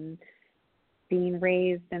childhood and being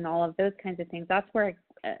raised and all of those kinds of things, that's where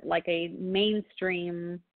like a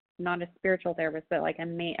mainstream, not a spiritual therapist, but like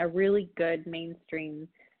a really good mainstream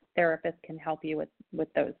therapist can help you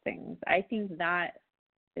with those things. I think that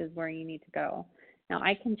is where you need to go. Now,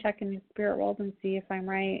 I can check in the spirit world and see if I'm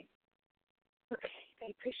right. Okay, I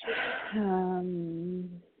appreciate it.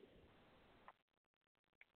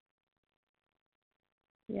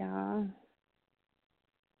 Yeah.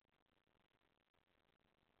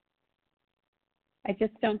 I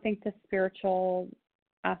just don't think the spiritual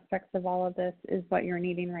aspects of all of this is what you're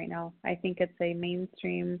needing right now. I think it's a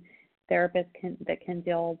mainstream therapist that can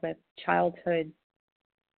deal with childhood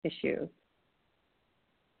issues.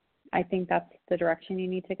 I think that's the direction you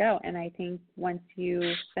need to go. And I think once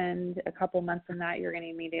you spend a couple months in that, you're going to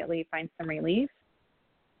immediately find some relief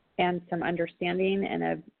and some understanding and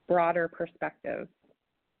a broader perspective.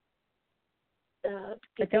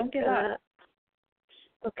 But don't give up.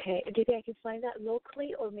 Okay. Do you think I can find that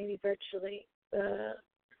locally or maybe virtually?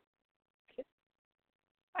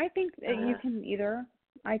 I think you can either.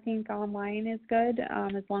 I think online is good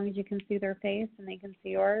as long as you can see their face and they can see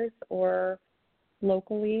yours, or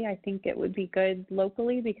locally. I think it would be good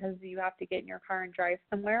locally because you have to get in your car and drive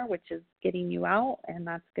somewhere, which is getting you out, and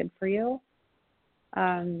that's good for you.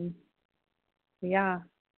 Yeah.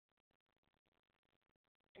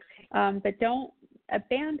 But don't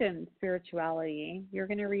abandon spirituality. You're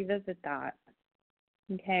going to revisit that.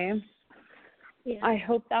 Okay? Yeah. I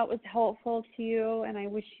hope that was helpful to you, and I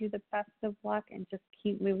wish you the best of luck and just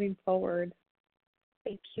keep moving forward.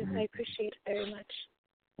 Thank you. I appreciate it very much.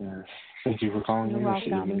 Yes. Thank you for calling in this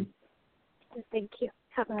evening. Thank you.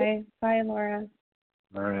 Bye. Bye, Laura.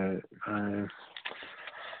 All right. Bye.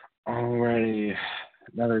 All righty.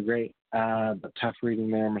 Another great but tough reading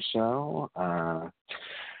there, Michelle.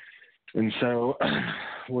 And so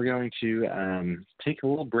we're going to take a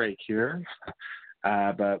little break here.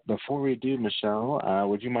 But before we do, Michelle,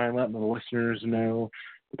 would you mind letting the listeners know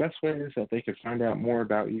the best ways that they could find out more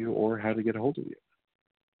about you or how to get a hold of you?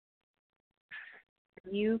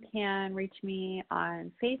 You can reach me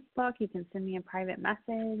on Facebook. You can send me a private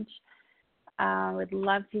message. I would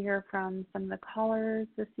love to hear from some of the callers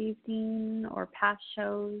this evening or past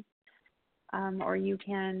shows. Or you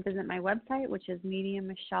can visit my website, which is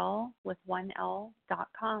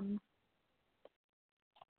mediummichelle.com.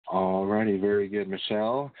 All righty, very good,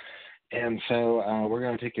 Michelle. And so we're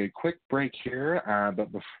going to take a quick break here, but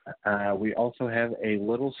we also have a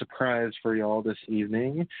little surprise for y'all this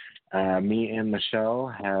evening. Me and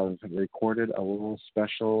Michelle have recorded a little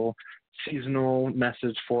special seasonal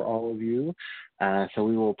message for all of you. So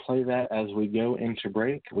we will play that as we go into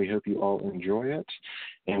break. We hope you all enjoy it,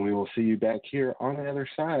 and we will see you back here on the other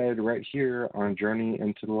side right here on Journey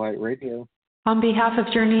into the Light Radio. On behalf of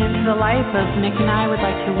Journey into the Light, both Nick and I would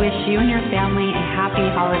like to wish you and your family a happy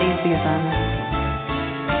holiday season.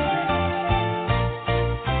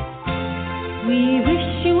 We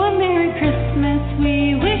wish you a Merry Christmas.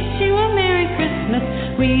 We wish you a Merry Christmas.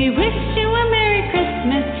 We wish you a Merry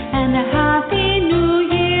Christmas and a Happy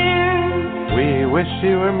New Year. We wish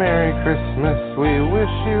you a Merry Christmas. We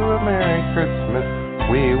wish you a Merry Christmas.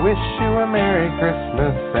 We wish you a Merry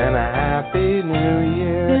Christmas and a Happy New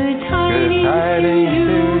Year. Good tidings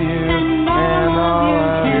to you and all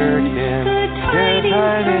of your kin. Good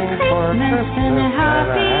tidings for Christmas and a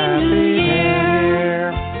Happy New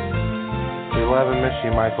Year. We love and miss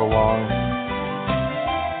you, Michael Long.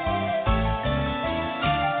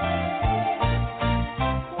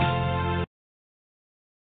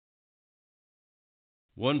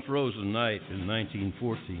 One frozen night in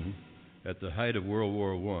 1914, at the height of World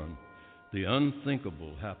War I, the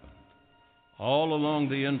unthinkable happened. All along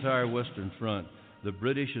the entire Western Front, the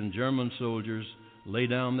British and German soldiers lay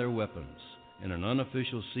down their weapons in an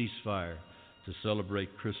unofficial ceasefire to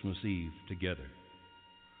celebrate Christmas Eve together.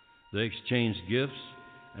 They exchanged gifts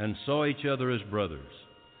and saw each other as brothers,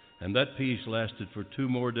 and that peace lasted for 2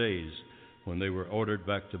 more days when they were ordered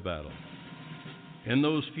back to battle. In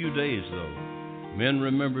those few days, though, men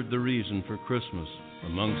remembered the reason for Christmas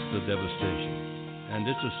amongst the devastation, and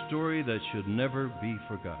it's a story that should never be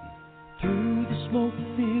forgotten. Through the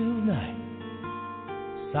smoke-filled night,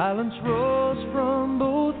 silence rose from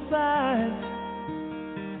both sides.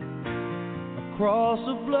 Across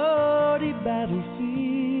a bloody battlefield,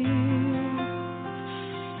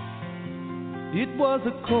 it was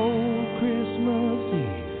a cold Christmas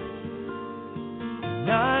Eve,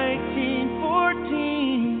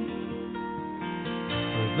 1914.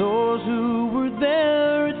 For those who were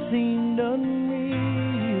there, it seemed unreal.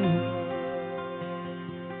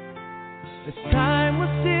 As time was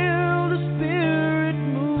still, the Spirit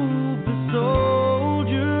moved the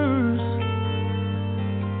soldiers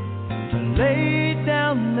to lay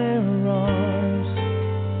down their arms,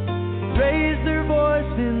 raise their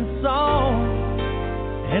voice in song,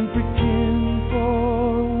 and pretend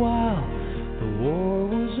for a while the war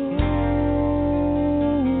was over.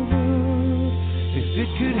 If it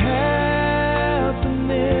could happen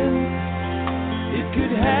then, it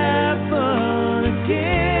could happen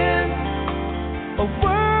again.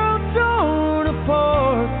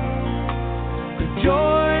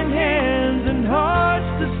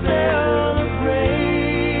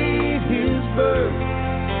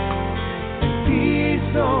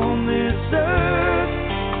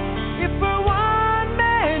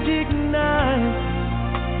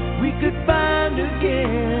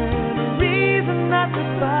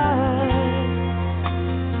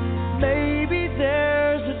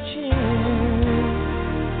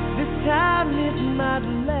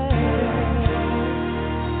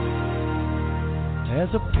 as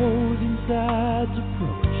opposing sides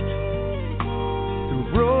approached. Through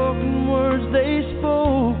broken words they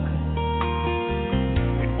spoke,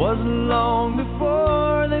 it wasn't long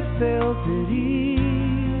before they felt at ease.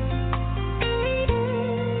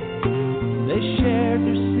 They shared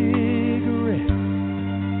their cigarettes,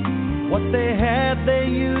 what they had they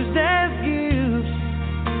used as gifts.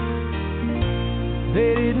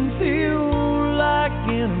 They didn't feel like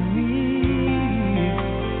enemies.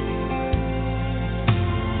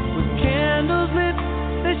 With candles lit,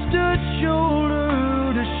 they stood shoulder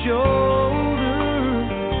to shoulder,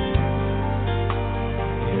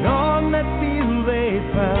 and on that field they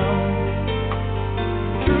found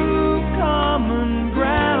true common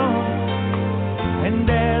ground. And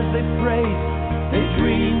as they prayed, they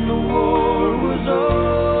dreamed the war was over.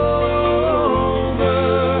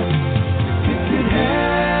 If it could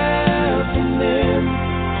happen then,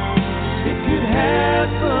 it could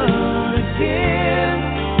happen again.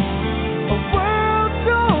 A world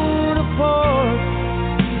torn apart,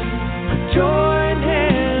 but joined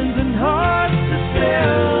hands and hearts to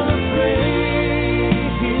celebrate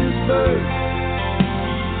His birth.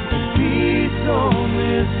 Peace on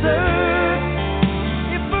this earth.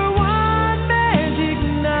 If for one magic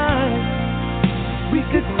night we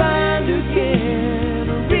could find again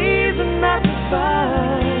a reason not to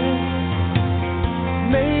fight,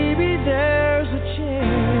 maybe there's a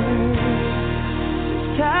chance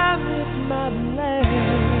this time it might last.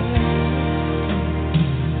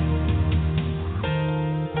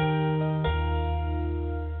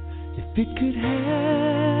 If it could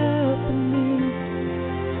happen then,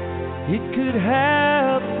 it could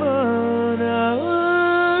happen again.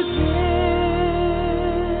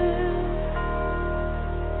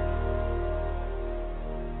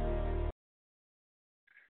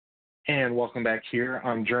 And welcome back here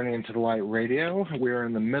on Journey into the Light Radio. We're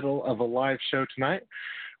in the middle of a live show tonight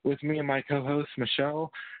with me and my co-host,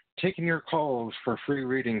 Michelle, taking your calls for free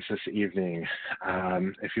readings this evening.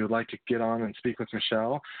 If you would like to get on and speak with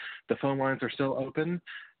Michelle, the phone lines are still open.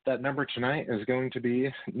 That number tonight is going to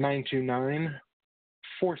be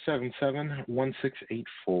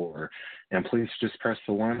 929-477-1684. And please just press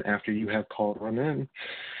the 1 after you have called on in.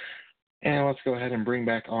 And let's go ahead and bring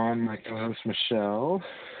back on my co-host, Michelle.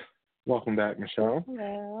 Welcome back, Michelle.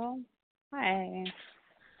 Hello. Hi.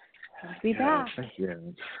 I'll be back. Thank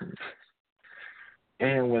you.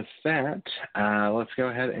 And with that, let's go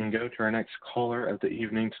ahead and go to our next caller of the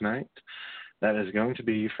evening tonight. That is going to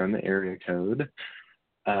be from the area code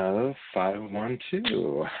of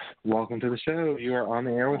 512. Welcome to the show. You are on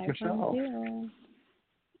the air with Michelle.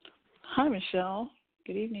 Hi, Michelle.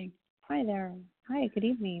 Good evening. Hi there. Hi, good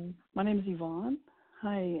evening. My name is Yvonne.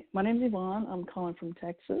 Hi, my name is Yvonne. I'm calling from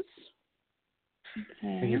Texas.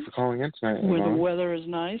 Okay. Thank you for calling in tonight, where Yvonne. the weather is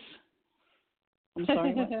nice. I'm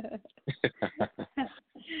sorry, what?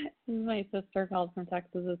 My sister called from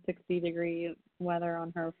Texas. It's 60-degree weather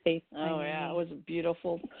on her face. Oh, yeah, it was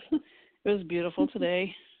beautiful. It was beautiful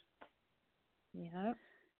today. Yeah.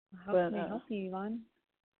 How can I help you, Yvonne?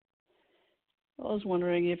 I was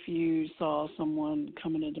wondering if you saw someone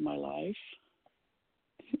coming into my life.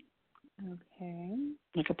 Okay.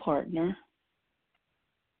 Like a partner.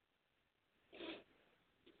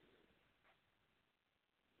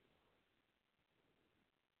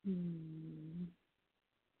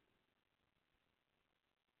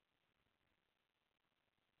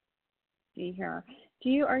 See here.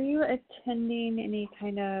 Are you attending any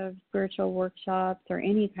kind of spiritual workshops or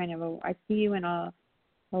any kind of I see you in a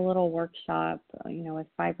little workshop, with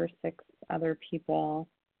 5 or 6 other people.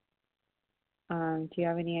 Do you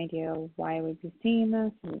have any idea why I would be seeing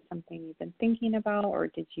this? Is it something you've been thinking about, or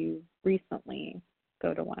did you recently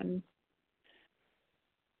go to one?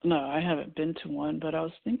 No, I haven't been to one, but I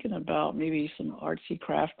was thinking about maybe some artsy,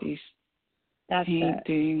 crafty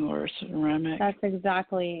painting or ceramic. That's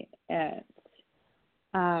exactly it.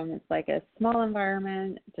 It's like a small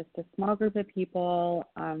environment, just a small group of people.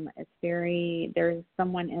 There's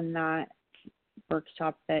someone in that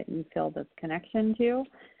workshop that you feel this connection to.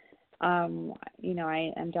 I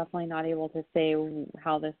am definitely not able to say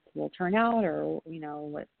how this will turn out or,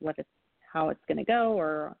 how it's going to go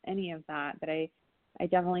or any of that. But I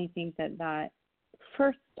definitely think that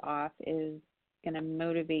first off is going to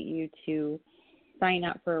motivate you to sign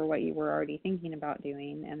up for what you were already thinking about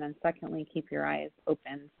doing. And then secondly, keep your eyes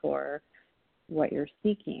open for what you're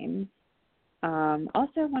seeking.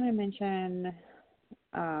 Also want to mention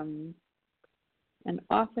an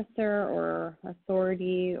officer or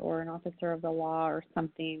authority or an officer of the law or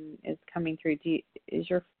something is coming through. Is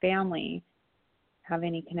your family have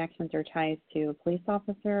any connections or ties to a police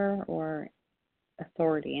officer or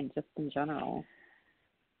authority and just in general?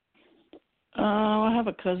 I have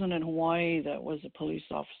a cousin in Hawaii that was a police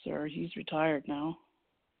officer. He's retired now.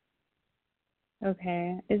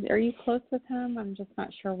 Okay. Are you close with him? I'm just not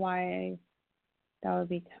sure why that would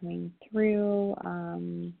be coming through.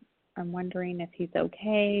 I'm wondering if he's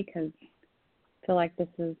okay, because I feel like this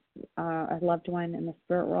is a loved one in the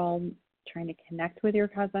spirit world trying to connect with your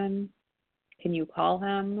cousin. Can you call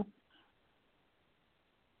him?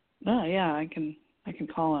 Oh, yeah, I can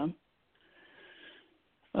call him.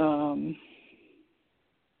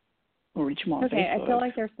 Or reach him on Okay, Facebook. I feel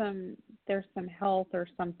like there's some health or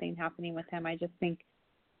something happening with him. I just think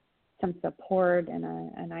some support and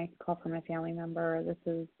a nice call from a family member. This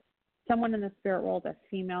is someone in the spirit world, a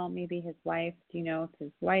female, maybe his wife. Do you know if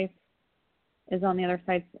his wife is on the other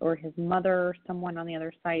side, or his mother, or someone on the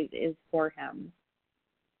other side is for him?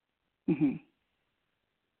 Mhm.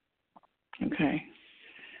 Okay.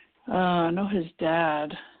 I know his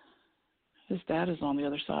dad. His dad is on the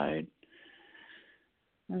other side.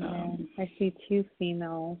 Okay. I see two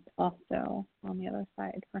females also on the other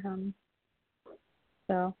side for him.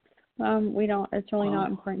 So it's really not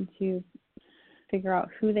important to figure out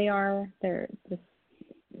who they are.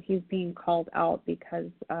 He's being called out because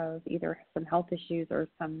of either some health issues or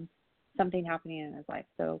something happening in his life.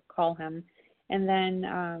 So call him. And then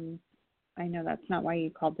I know that's not why you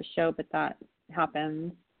called the show, but that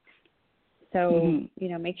happens. So,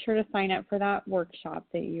 make sure to sign up for that workshop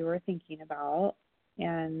that you were thinking about.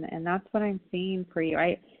 And that's what I'm seeing for you.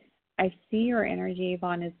 I see your energy,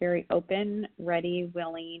 Yvonne, is very open, ready,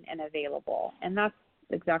 willing, and available. And that's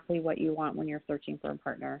exactly what you want when you're searching for a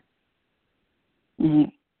partner. Mm-hmm.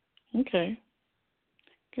 Okay.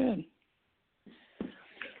 Good.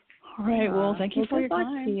 All right. Well, thank you for your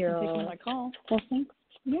time and taking my call. Well,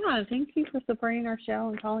 thank you for supporting our show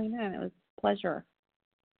and calling in. It was a pleasure.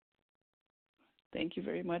 Thank you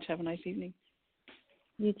very much. Have a nice evening.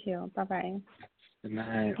 You too. Bye-bye. Good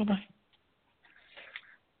night. Bye-bye.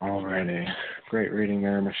 All righty. Great reading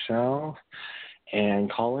there, Michele.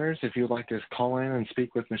 And callers, if you'd like to call in and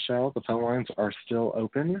speak with Michele, the phone lines are still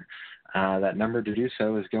open. That number to do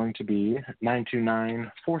so is going to be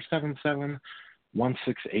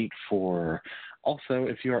 929-477-1684. Also,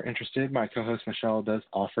 if you are interested, my co-host Michele does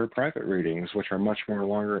offer private readings, which are much more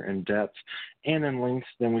longer in depth and in length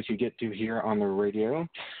than we could get to here on the radio.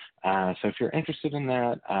 So if you're interested in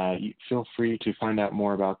that, feel free to find out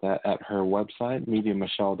more about that at her website,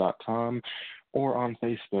 mediummichele.com, or on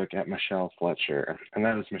Facebook at Michele Fletcher. And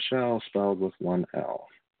that is Michele spelled with one L.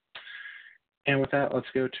 And with that, let's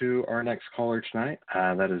go to our next caller tonight.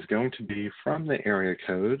 That is going to be from the area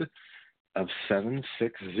code of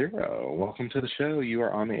 760. Welcome to the show. You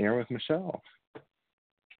are on the air with Michele.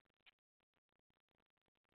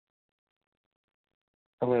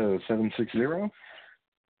 Hello, 760.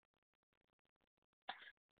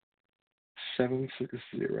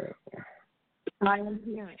 760. I am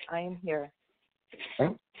here.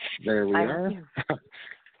 Oh, there we are.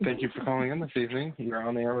 Thank you for calling in this evening. You're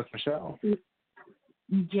on the air with Michele.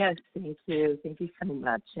 Yes, thank you. Thank you so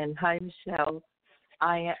much. And hi, Michele.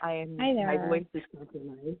 I am. Hi there. My voice is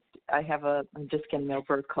compromised. I'm just getting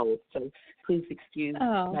over a cold, so please excuse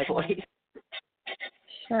my voice.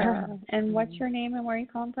 Sure. And what's your name and where are you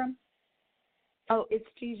calling from? Oh, it's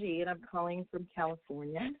Gigi, and I'm calling from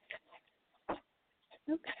California.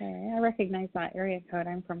 Okay, I recognize that area code.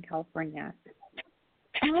 I'm from California.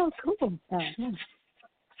 Oh, cool. So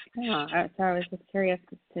I was just curious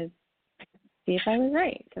to see if I was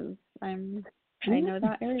right, because I know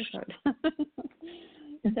that area code.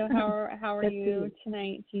 So how are you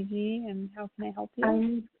tonight, Gigi, and how can I help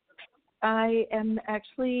you? I am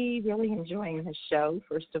actually really enjoying the show.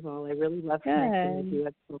 First of all, I really love connecting with you.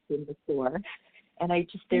 I've spoken before, and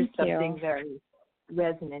there's something very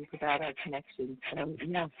resonant about our connection. So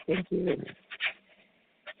yeah, thank you.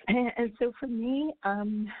 And so for me, I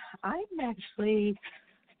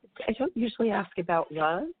don't usually ask about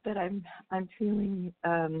love, but I'm feeling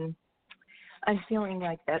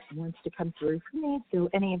like that wants to come through for me. So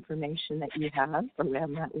any information that you have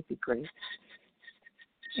around that would be great.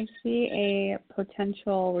 I see a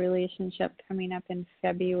potential relationship coming up in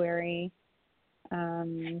February,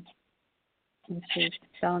 which is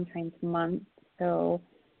Valentine's month. So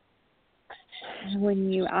when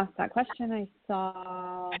you asked that question, I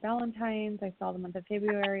saw Valentine's, I saw the month of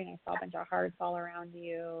February, and I saw a bunch of hearts all around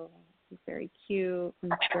you. It's very cute,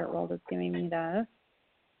 and the spirit world is giving me this.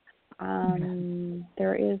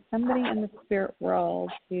 There is somebody in the spirit world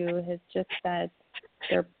who has just said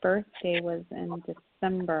their birthday was in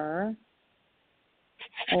December,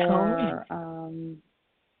 or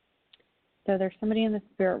so there's somebody in the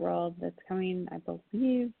spirit world that's coming, I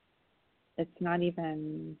believe it's not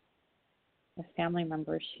even a family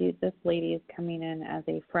member. This lady is coming in as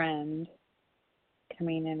a friend,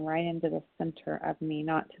 coming in right into the center of me,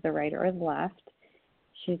 not to the right or the left.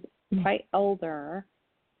 She's quite older,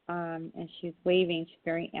 and she's waving. She's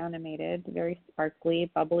very animated, very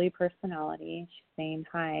sparkly, bubbly personality. She's saying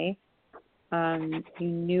hi. You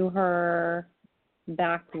knew her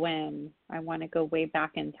back when? I want to go way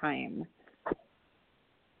back in time.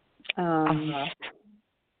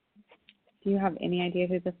 Do you have any idea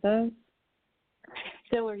who this is?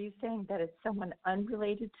 So are you saying that it's someone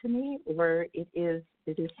unrelated to me, or it is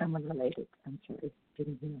someone related? I'm sorry,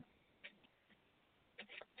 didn't hear.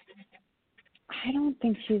 I don't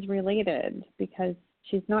think she's related because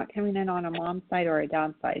she's not coming in on a mom's side or a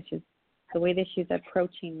dad's side. She's the way that she's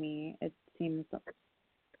approaching me. It seems.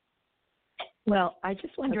 Well, I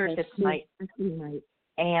just wonder if it's my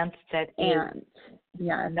aunt that is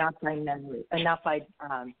not by memory, not by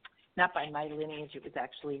my lineage. It was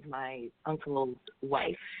actually my uncle's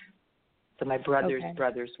wife, so my brother's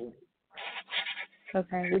brother's wife.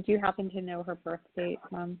 Okay. Would you happen to know her birth date,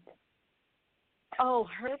 month? Oh,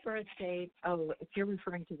 her birthday. Oh, if you're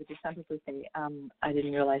referring to the December birthday, I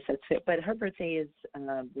didn't realize that's it. But her birthday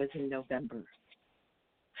was in November.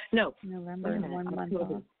 No, November, 1 month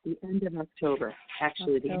October, off. the end of October.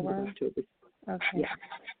 Actually, the end of October. Okay. Yeah.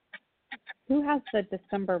 Who has the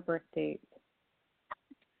December birth date?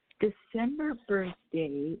 December birth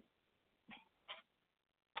date.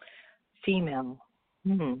 Female.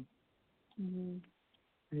 Mm-hmm.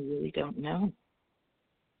 I really don't know.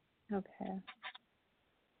 Okay.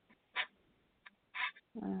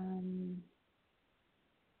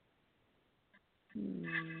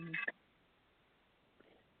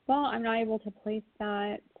 Well, I'm not able to place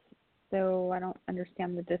that, so I don't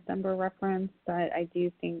understand the December reference, but I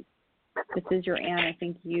do think this is your aunt. I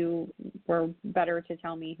think you were better to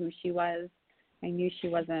tell me who she was. I knew she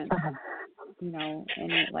wasn't,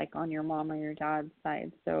 any like on your mom or your dad's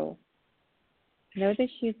side, so know that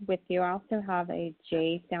she's with you. I also have a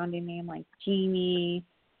J sounding name like Jeannie.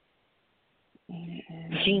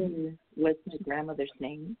 Jeannie was my grandmother's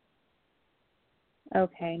name.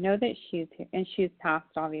 Okay, know that she's here, and she's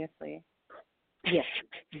passed, obviously. Yes.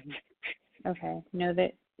 Okay, know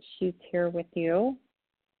that she's here with you.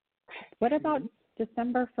 What about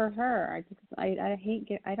December for her?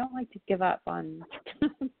 I don't like to give up on.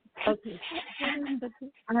 Okay.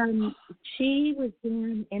 She was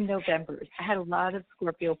born in November. I had a lot of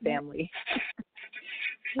Scorpio family.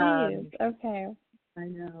 Okay. I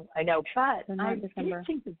know, but so I did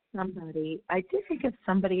think of somebody. I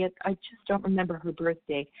just don't remember her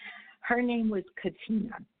birthday. Her name was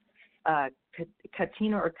Katina,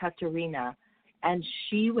 Katina or Katerina, and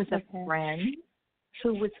she was a friend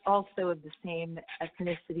who was also of the same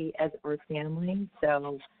ethnicity as our family.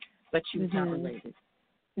 So, but she was not related.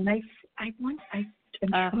 And I'm trying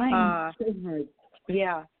so hard.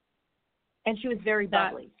 Yeah. And she was very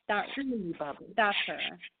bubbly. Extremely bubbly. That's her.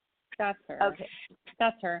 Okay.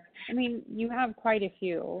 That's her. I mean, you have quite a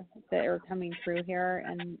few that are coming through here,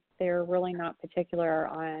 and they're really not particular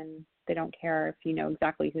on, they don't care if you know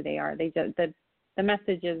exactly who they are. They just, the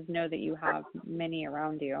messages know that you have many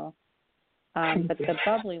around you. But the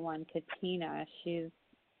bubbly one, Katina, she's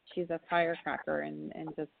a firecracker and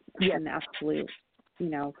just an absolute,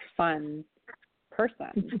 fun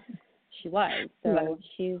person. She was. So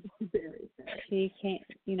she can't,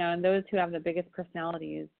 and those who have the biggest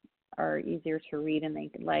personalities are easier to read, and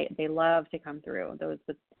they love to come through, those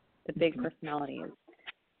with the big personalities.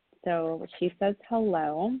 So she says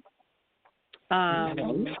hello.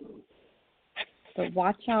 But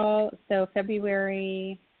watch out. So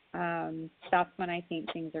February, that's when I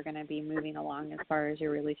think things are going to be moving along as far as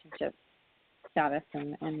your relationship status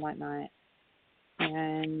and whatnot.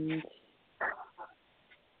 And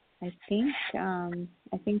I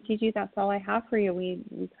think Gigi, that's all I have for you. We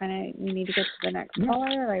need to get to the next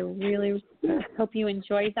caller. I really hope you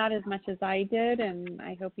enjoyed that as much as I did, and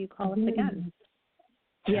I hope you call us again.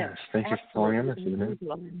 Yes, thank you for calling in this evening.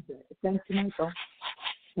 Thanks, Michael.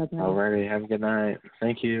 Alrighty, have a good night.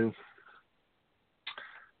 Thank you.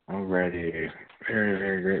 Alrighty, very,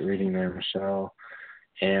 very great reading there, Michelle.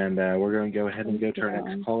 And we're going to go ahead and go to our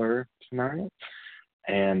next caller tonight.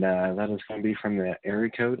 And that is going to be from the area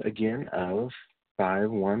code again of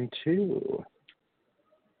 512.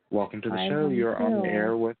 Welcome to the show. You're on the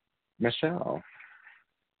air with Michelle.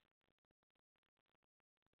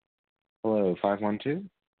 Hello, 512.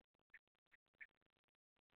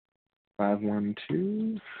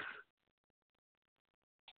 512.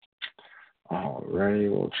 Alrighty,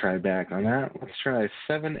 we'll try back on that. Let's try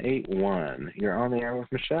 781. You're on the air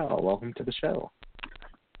with Michelle. Welcome to the show.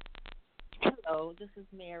 Hello, this is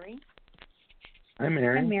Mary. Hi,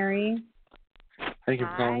 Mary. Hi, Mary. Thank you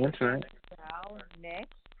for calling in tonight. Michelle, Nick,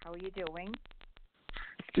 how are you doing?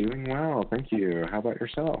 Doing well, thank you. How about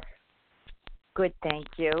yourself? Good, thank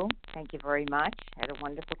you. Thank you very much. Had a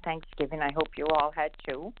wonderful Thanksgiving. I hope you all had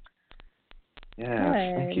too. Yeah,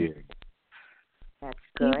 thank you. That's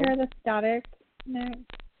good. good. Do you hear the static, Nick?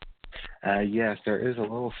 Yes, there is a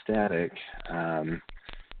little static.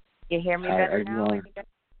 You hear me better now?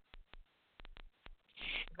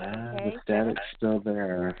 The static's still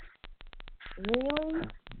there. Really?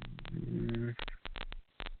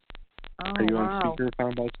 Are you on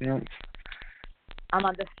speakerphone by chance? I'm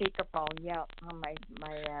on the speakerphone, yeah, on my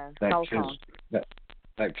cell phone.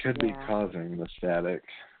 That could be causing the static.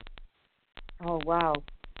 Oh, wow.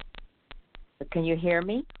 Can you hear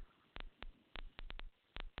me?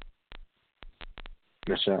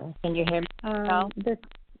 Michelle? Can you hear me?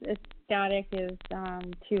 The static is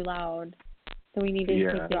too loud, so we need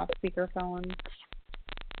to take you off speakerphone.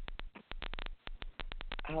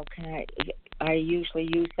 How can I usually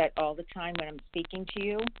use that all the time when I'm speaking to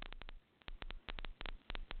you.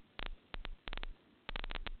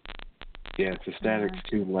 Yes, the static's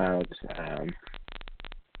too loud. Are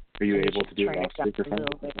you able to do it off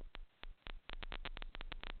speakerphone?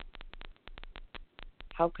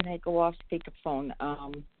 How can I go off speakerphone?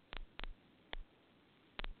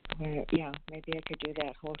 Yeah, maybe I could do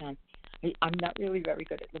that. Hold on. I'm not really very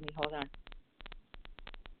good at it. Let me hold on.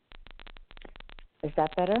 Is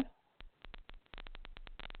that better?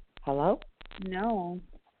 Hello? No,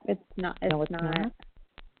 it's not. It's no, it's not.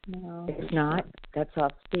 No, it's not. That's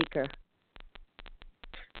off speaker.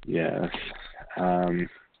 Yes.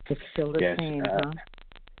 It's still the same, huh?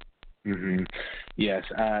 Mhm. Yes.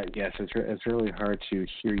 Yes. It's really hard to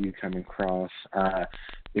hear you come across.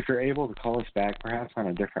 If you're able to call us back, perhaps on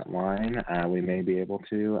a different line, we may be able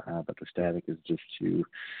to. But the static is just too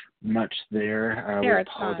much there. We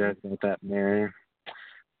apologize about that, Mary.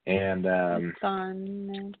 And it's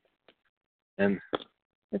gone. And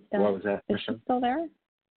what was that? Is she still there?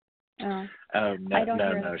 No, I don't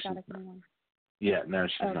hear no, the static anymore. Yeah, no,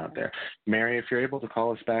 she's not there. Mary, if you're able to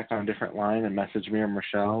call us back on a different line and message me or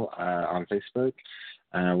Michelle on Facebook,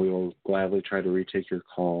 we will gladly try to retake your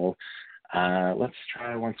call. Let's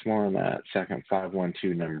try once more on that second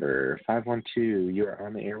 512 number. 512, you are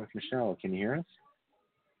on the air with Michelle. Can you hear us?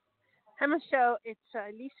 Hi, Michelle. It's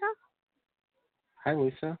Lisa. Hi,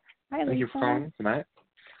 Lisa. Hi, Lisa. Thank you for calling tonight.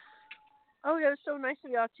 Oh, it was so nice of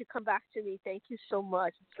y'all to come back to me. Thank you so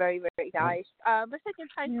much. It's very, very nice. My second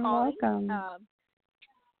time calling. Welcome.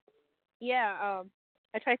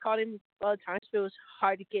 I tried calling a lot of times, but it was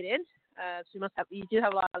hard to get in. So you do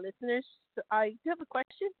have a lot of listeners. So I do have a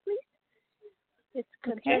question, please. It's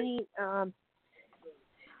concerning.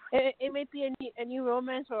 It may be a new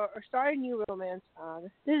romance or start a new romance.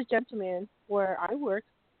 This is a gentleman where I work.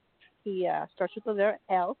 He starts with the letter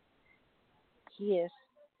L. He is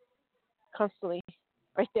constantly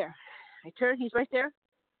right there. I turn, he's right there.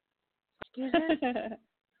 Excuse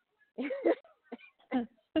me.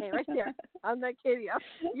 Hey, right there. I'm not kidding.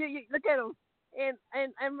 You look at him,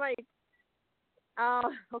 and I'm like,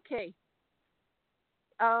 okay.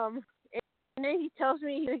 And then he tells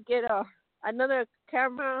me to get another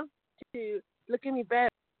camera to look at me better.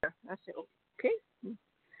 I said, okay.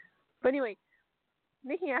 But anyway,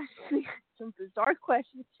 then he asked me some bizarre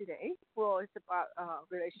questions today. Well, it's about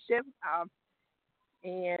relationship.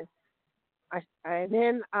 And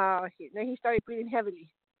then he started breathing heavily.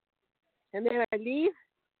 And then I leave,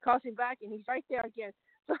 calls him back, and he's right there again.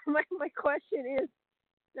 So my question is,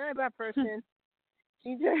 not a bad person.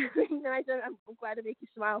 She's very nice. I'm glad to make you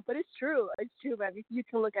smile, but it's true. It's true, man. You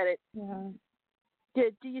can look at it. Yeah.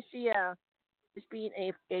 Do you see this being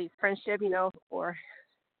a friendship, or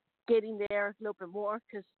getting there a little bit more?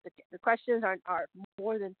 Because the questions are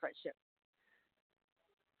more than friendship.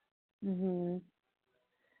 Mhm.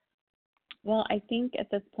 Well, I think at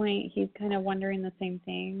this point he's kind of wondering the same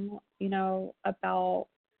thing, about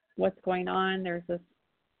what's going on. There's this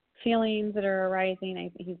feelings that are arising. I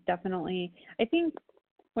think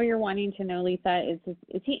what you're wanting to know, Lisa, is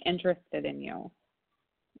he interested in you?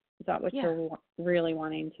 Is that what you're really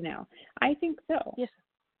wanting to know? I think so. Yes.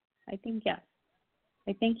 I think yes.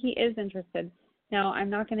 I think he is interested. Now, I'm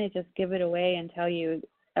not going to just give it away and tell you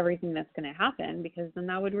everything that's going to happen, because then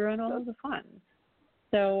that would ruin all of the fun.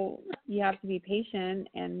 So you have to be patient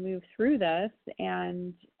and move through this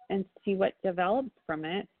and see what develops from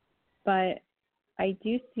it. But I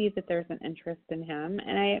do see that there's an interest in him,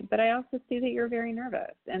 but I also see that you're very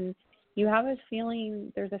nervous, and you have a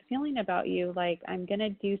feeling. There's a feeling about you like, I'm gonna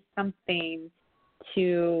do something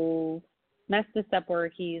to messed this up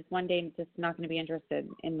where he's one day just not going to be interested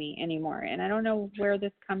in me anymore. And I don't know where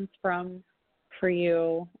this comes from for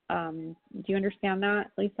you. Do you understand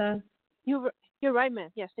that, Lisa? You're right,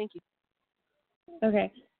 ma'am. Yes, thank you.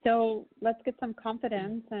 Okay, so let's get some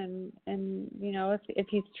confidence, and you know, if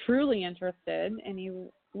he's truly interested and he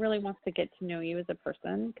really wants to get to know you as a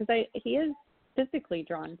person, because he is physically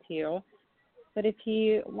drawn to you, but if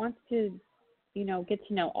he wants to, you know, get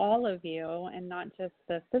to know all of you and not just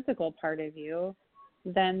the physical part of you,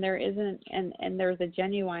 then there isn't, and there's a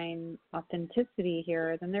genuine authenticity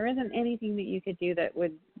here, then there isn't anything that you could do that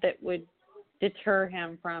would deter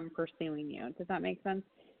him from pursuing you. Does that make sense?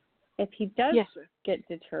 If he does get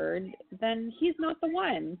deterred, then he's not the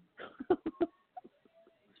one.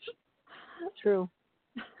 True.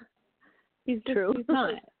 He's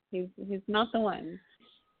not. He's not the one.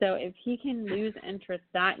 So if he can lose interest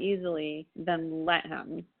that easily, then let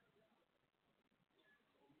him.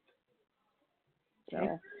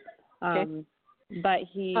 So, but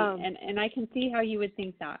he and I can see how you would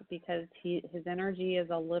think that, because his energy is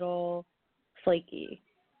a little flaky,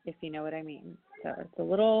 if you know what I mean. So it's a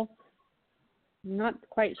little, not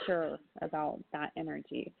quite sure about that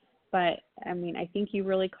energy. But, I mean, I think you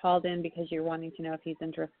really called in because you're wanting to know if he's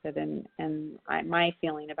interested, and my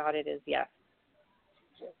feeling about it is yes.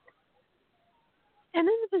 And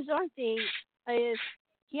then the bizarre thing is,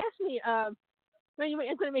 he asked me,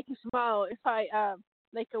 it's going to make you smile, if I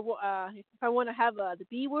if I want to have the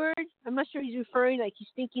B word. I'm not sure he's referring, like he's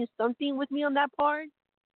thinking something with me on that part,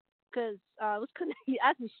 because he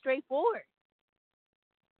asked me straightforward.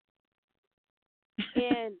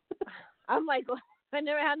 And I'm like, well, I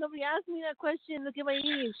never had nobody ask me that question. Look at my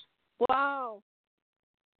ears. Wow.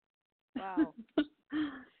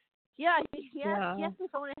 Yeah, he asked me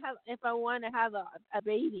if I want to have a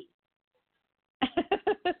baby.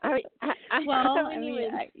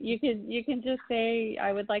 You can just say,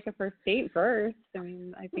 I would like a first date first. I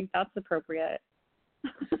mean, I think that's appropriate.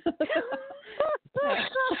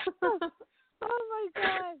 Oh my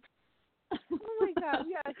god.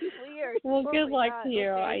 Yeah, he's weird. Well, good luck to you.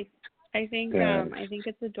 Okay. I think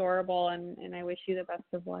it's adorable, and I wish you the best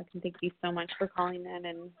of luck. And thank you so much for calling in.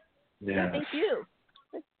 And thank you.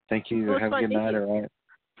 Thank you. Have a good night. All right.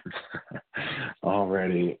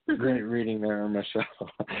 Already great reading there, Michelle.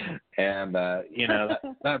 And you know,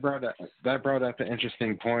 that brought up an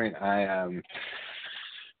interesting point. I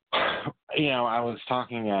was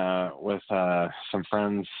talking with some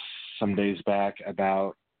friends some days back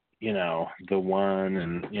about, you know, the one,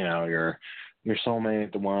 and you know, your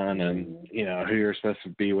soulmate, the one, and you know, who you're supposed to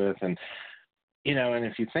be with, and you know, and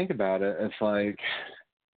if you think about it, it's like,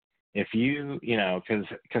 if you know, because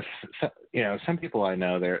you know, some people I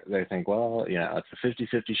know, they think, well, you know, it's a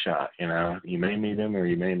 50-50 shot, you know, you may meet him or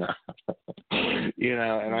you may not. You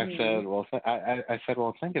know, and I said, well,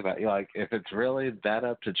 well, think about it. Like, if it's really that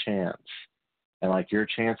up to chance, and like your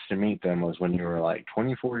chance to meet them was when you were like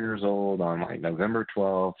 24 years old on like November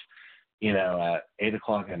 12th, you know, at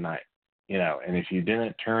 8:00 at night, you know, and if you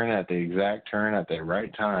didn't turn at the exact turn at the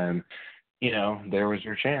right time, you know, there was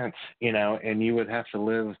your chance, you know, and you would have to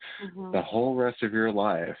live the whole rest of your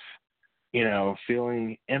life, you know,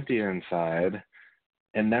 feeling empty inside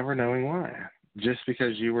and never knowing why, just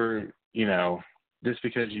because you were, you know, just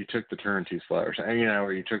because you took the turn too slow, or you know,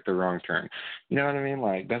 or you took the wrong turn. You know what I mean?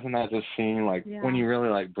 Like, doesn't that just seem like, when you really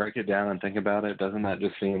like break it down and think about it, doesn't that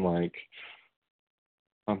just seem like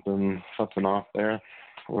something off there?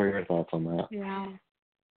 What are your thoughts on that? Yeah.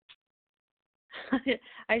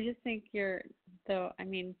 I just think the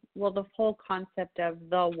whole concept of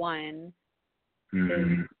the one is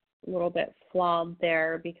a little bit flawed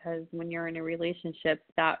there, because when you're in a relationship,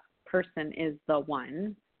 that person is the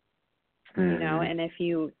one, you know, and if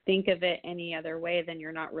you think of it any other way, then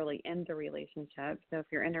you're not really in the relationship. So if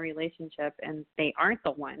you're in a relationship and they aren't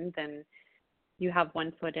the one, then you have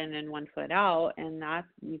 1 foot in and 1 foot out, and that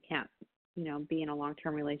you can't, you know, be in a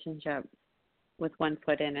long-term relationship with 1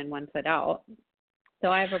 foot in and 1 foot out. So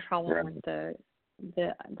I have a problem with the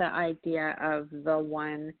idea of the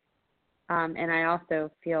one, and I also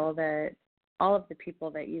feel that all of the people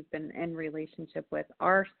that you've been in relationship with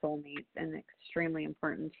are soulmates and extremely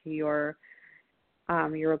important to your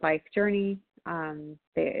life journey.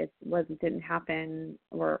 Didn't happen,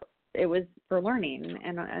 or it was for learning,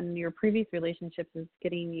 and your previous relationships is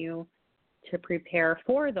getting you to prepare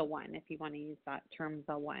for the one, if you want to use that term,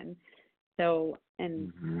 the one. So,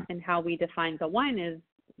 and how we define the one is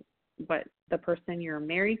what, the person you're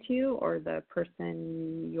married to or the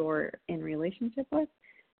person you're in relationship with.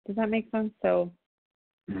 Does that make sense? So,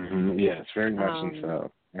 yes, very much so.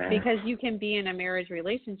 Because you can be in a marriage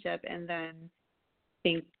relationship and then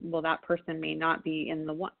think, well, that person may not be in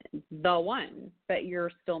the one, but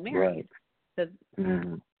you're still married. Right.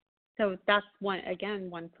 So, so that's one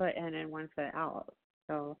foot in and 1 foot out.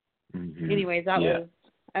 So anyways, that was,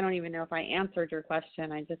 I don't even know if I answered your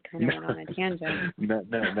question. I just kind of went on a tangent. No,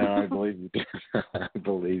 I believe you did. I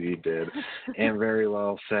believe you did. And very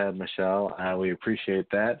well said, Michele. We appreciate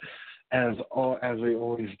that, as we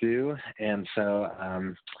always do. And so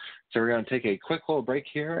we're going to take a quick little break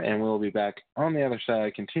here, and we'll be back on the other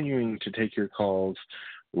side, continuing to take your calls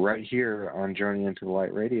right here on Journey into the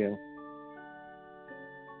Light Radio.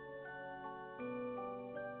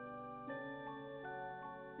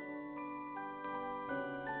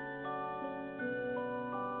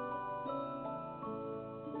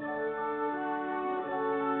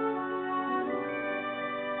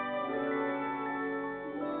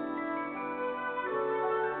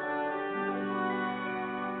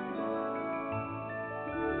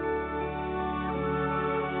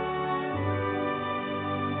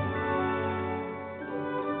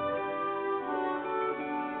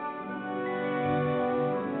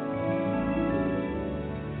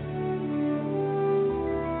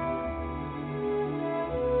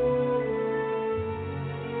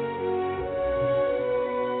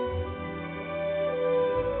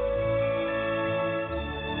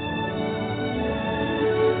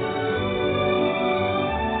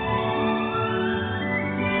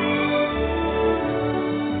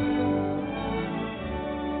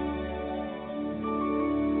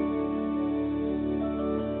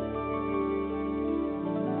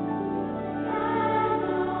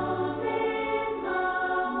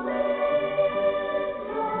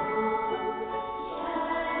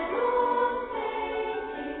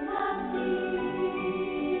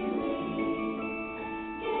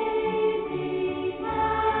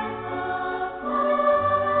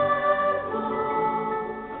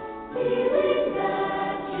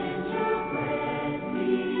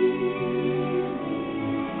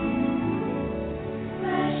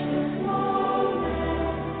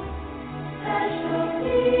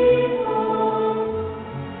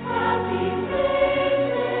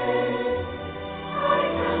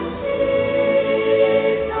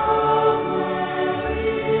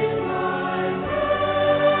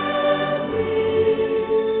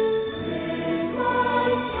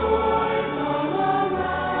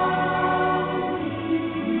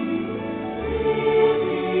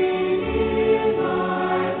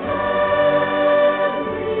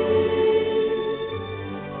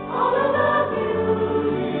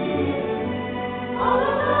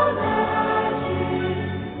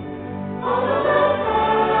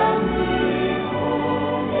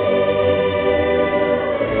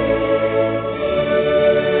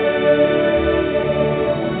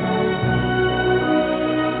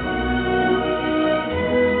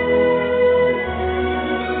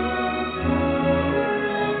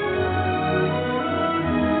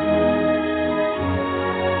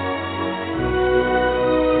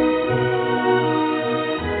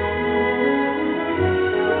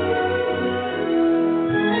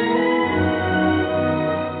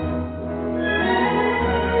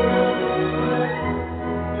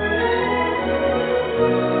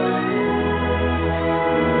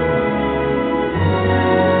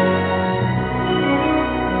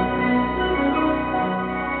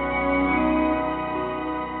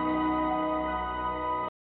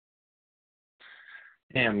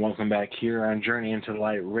 And welcome back here on Journey into the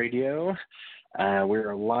Light Radio.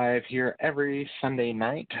 We're live here every Sunday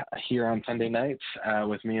night, here on Sunday nights,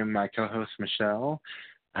 with me and my co-host, Michele.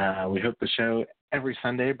 We hope the show every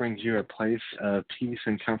Sunday brings you a place of peace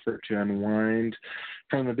and comfort to unwind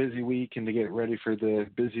from the busy week and to get ready for the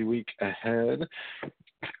busy week ahead.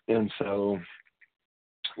 And so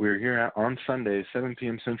we're here on Sunday, 7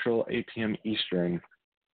 p.m. Central, 8 p.m. Eastern,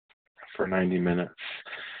 for 90 minutes.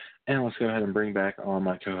 And let's go ahead and bring back on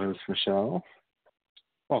my co-host, Michele.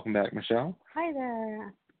 Welcome back, Michele. Hi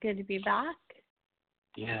there. Good to be back.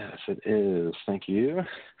 Yes, it is. Thank you.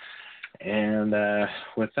 And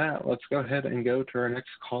with that, let's go ahead and go to our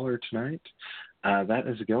next caller tonight. That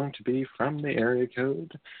is going to be from the area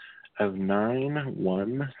code of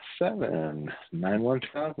 917.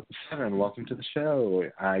 917. Welcome to the show.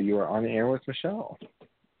 You are on the air with Michele.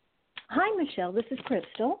 Hi, Michele. This is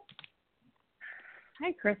Crystal.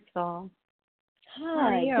 Hi, Crystal. Hi. How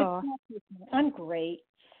are you? I'm great.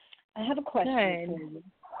 I have a question for you.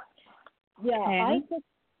 Yeah, okay.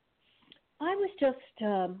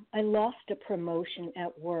 I lost a promotion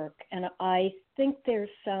at work, and I think there's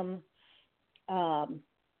some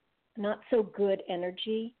not so good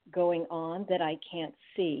energy going on that I can't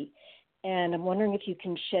see. And I'm wondering if you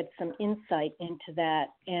can shed some insight into that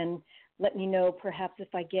and let me know perhaps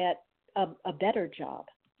if I get a better job.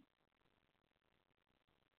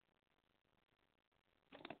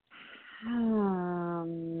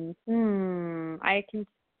 I can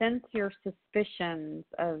sense your suspicions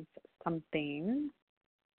of something.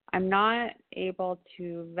 I'm not able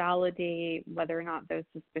to validate whether or not those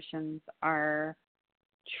suspicions are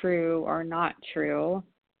true or not true,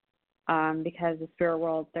 because the spirit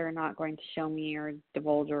world, they're not going to show me or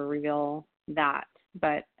divulge or reveal that.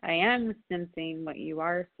 But I am sensing what you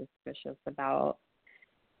are suspicious about.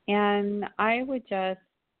 And I would just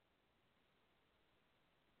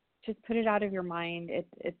put it out of your mind. At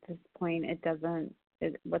this point,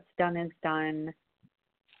 what's done is done.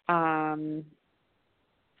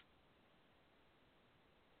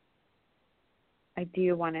 I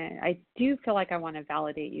do feel like I want to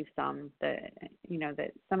validate you some, that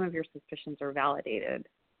some of your suspicions are validated.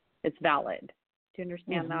 It's valid. Do you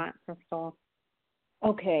understand that, Crystal?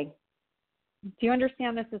 Okay. Do you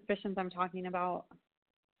understand the suspicions I'm talking about?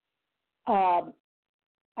 I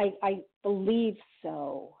believe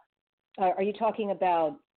so. Are you talking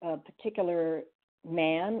about a particular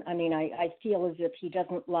man? I mean, I feel as if he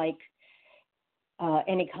doesn't like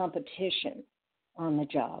any competition on the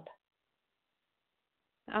job.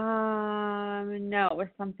 No, it was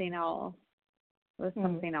something else.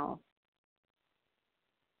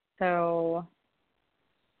 So,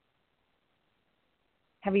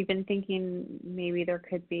 have you been thinking maybe there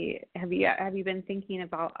could be? Have you been thinking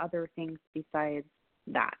about other things besides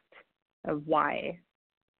that, of why?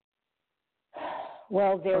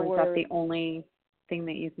 Well, Is that the only thing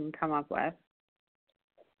that you can come up with?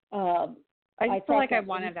 I just feel like I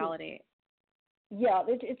want to validate. Yeah,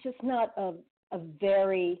 it's just not a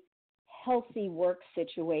very healthy work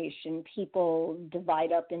situation. People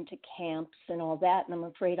divide up into camps and all that, and I'm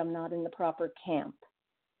afraid I'm not in the proper camp.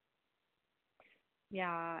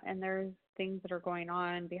 Yeah, and there's things that are going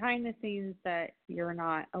on behind the scenes that you're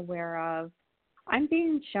not aware of. I'm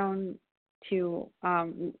being shown to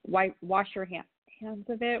wash your hands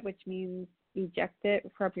of it, which means eject it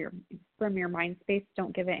from your mind space.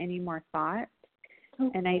 Don't give it any more thought.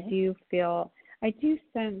 Okay. And I do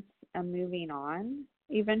sense a moving on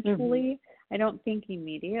eventually. I don't think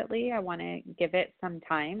immediately. I want to give it some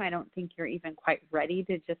time. I don't think you're even quite ready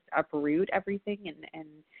to just uproot everything and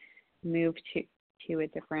move to a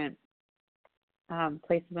different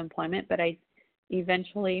place of employment. But I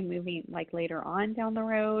eventually, moving like later on down the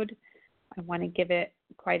road, I want to give it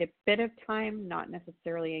quite a bit of time, not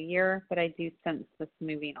necessarily a year, but I do sense this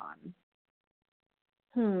moving on.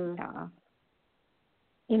 Yeah.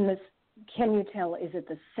 Can you tell, is it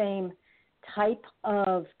the same type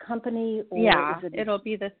of company? Or yeah, is it it'll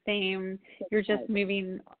be the same. You're just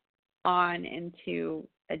moving on into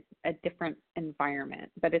a different environment,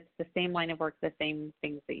 but it's the same line of work, the same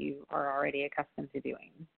things that you are already accustomed to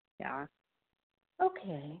doing. Yeah.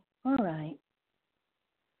 Okay. All right.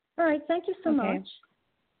 Thank you so much.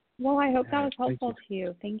 Well, I hope that was helpful to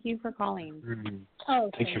you. Thank you for calling.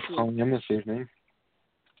 Thank you for calling in this evening.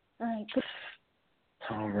 All right.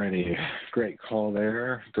 Alrighty. Great call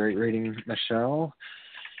there. Great reading, Michelle.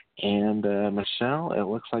 And Michelle, it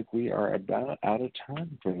looks like we are about out of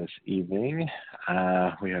time for this evening.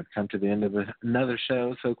 We have come to the end of another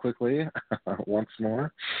show so quickly once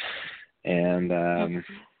more. And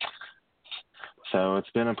so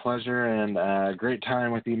it's been a pleasure and a great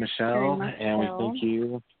time with you, Michelle. And we thank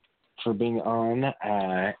you for being on.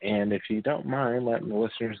 And if you don't mind letting the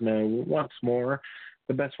listeners know once more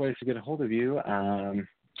the best ways to get a hold of you and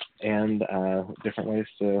different ways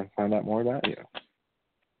to find out more about you.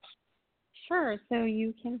 Sure. So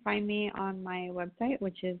you can find me on my website,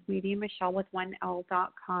 which is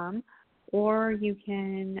mediummichelleWith1L.com, or you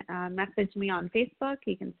can message me on Facebook.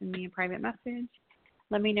 You can send me a private message.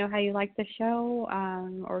 Let me know how you like the show,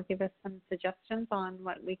 or give us some suggestions on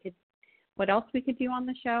what else we could do on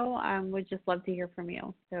the show. We'd just love to hear from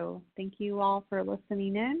you. So thank you all for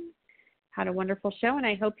listening in. Had a wonderful show, and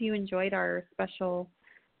I hope you enjoyed our special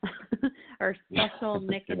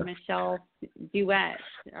Nick and Michelle duet.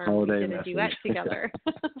 We did a duet together.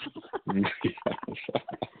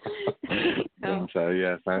 So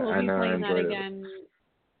yes, I know I enjoyed it. Again.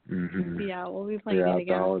 Mm-hmm. Yeah, we'll be playing it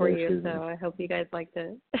again for you. Season. So I hope you guys liked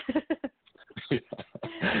it.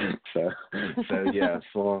 So yes.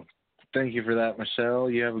 Well, thank you for that, Michelle.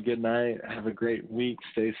 You have a good night. Have a great week.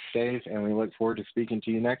 Stay safe, and we look forward to speaking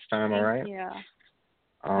to you next time. All right. Yeah.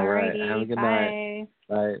 All right. Have a good night.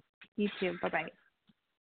 Bye. You too. Bye-bye.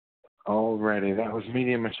 Alrighty, that was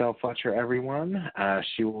Medium Michele Fletcher, everyone.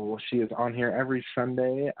 She is on here every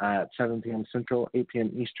Sunday at 7 p.m. Central, 8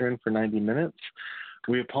 p.m. Eastern for 90 minutes.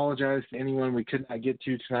 We apologize to anyone we could not get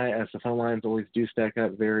to tonight, as the phone lines always do stack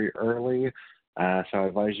up very early. So I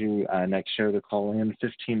advise you next show to call in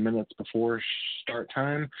 15 minutes before start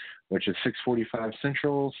time, which is 6:45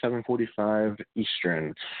 Central, 7:45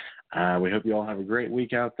 Eastern. We hope you all have a great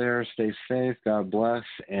week out there. Stay safe. God bless.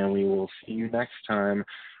 And we will see you next time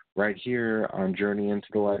right here on Journey into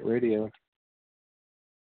the Light Radio.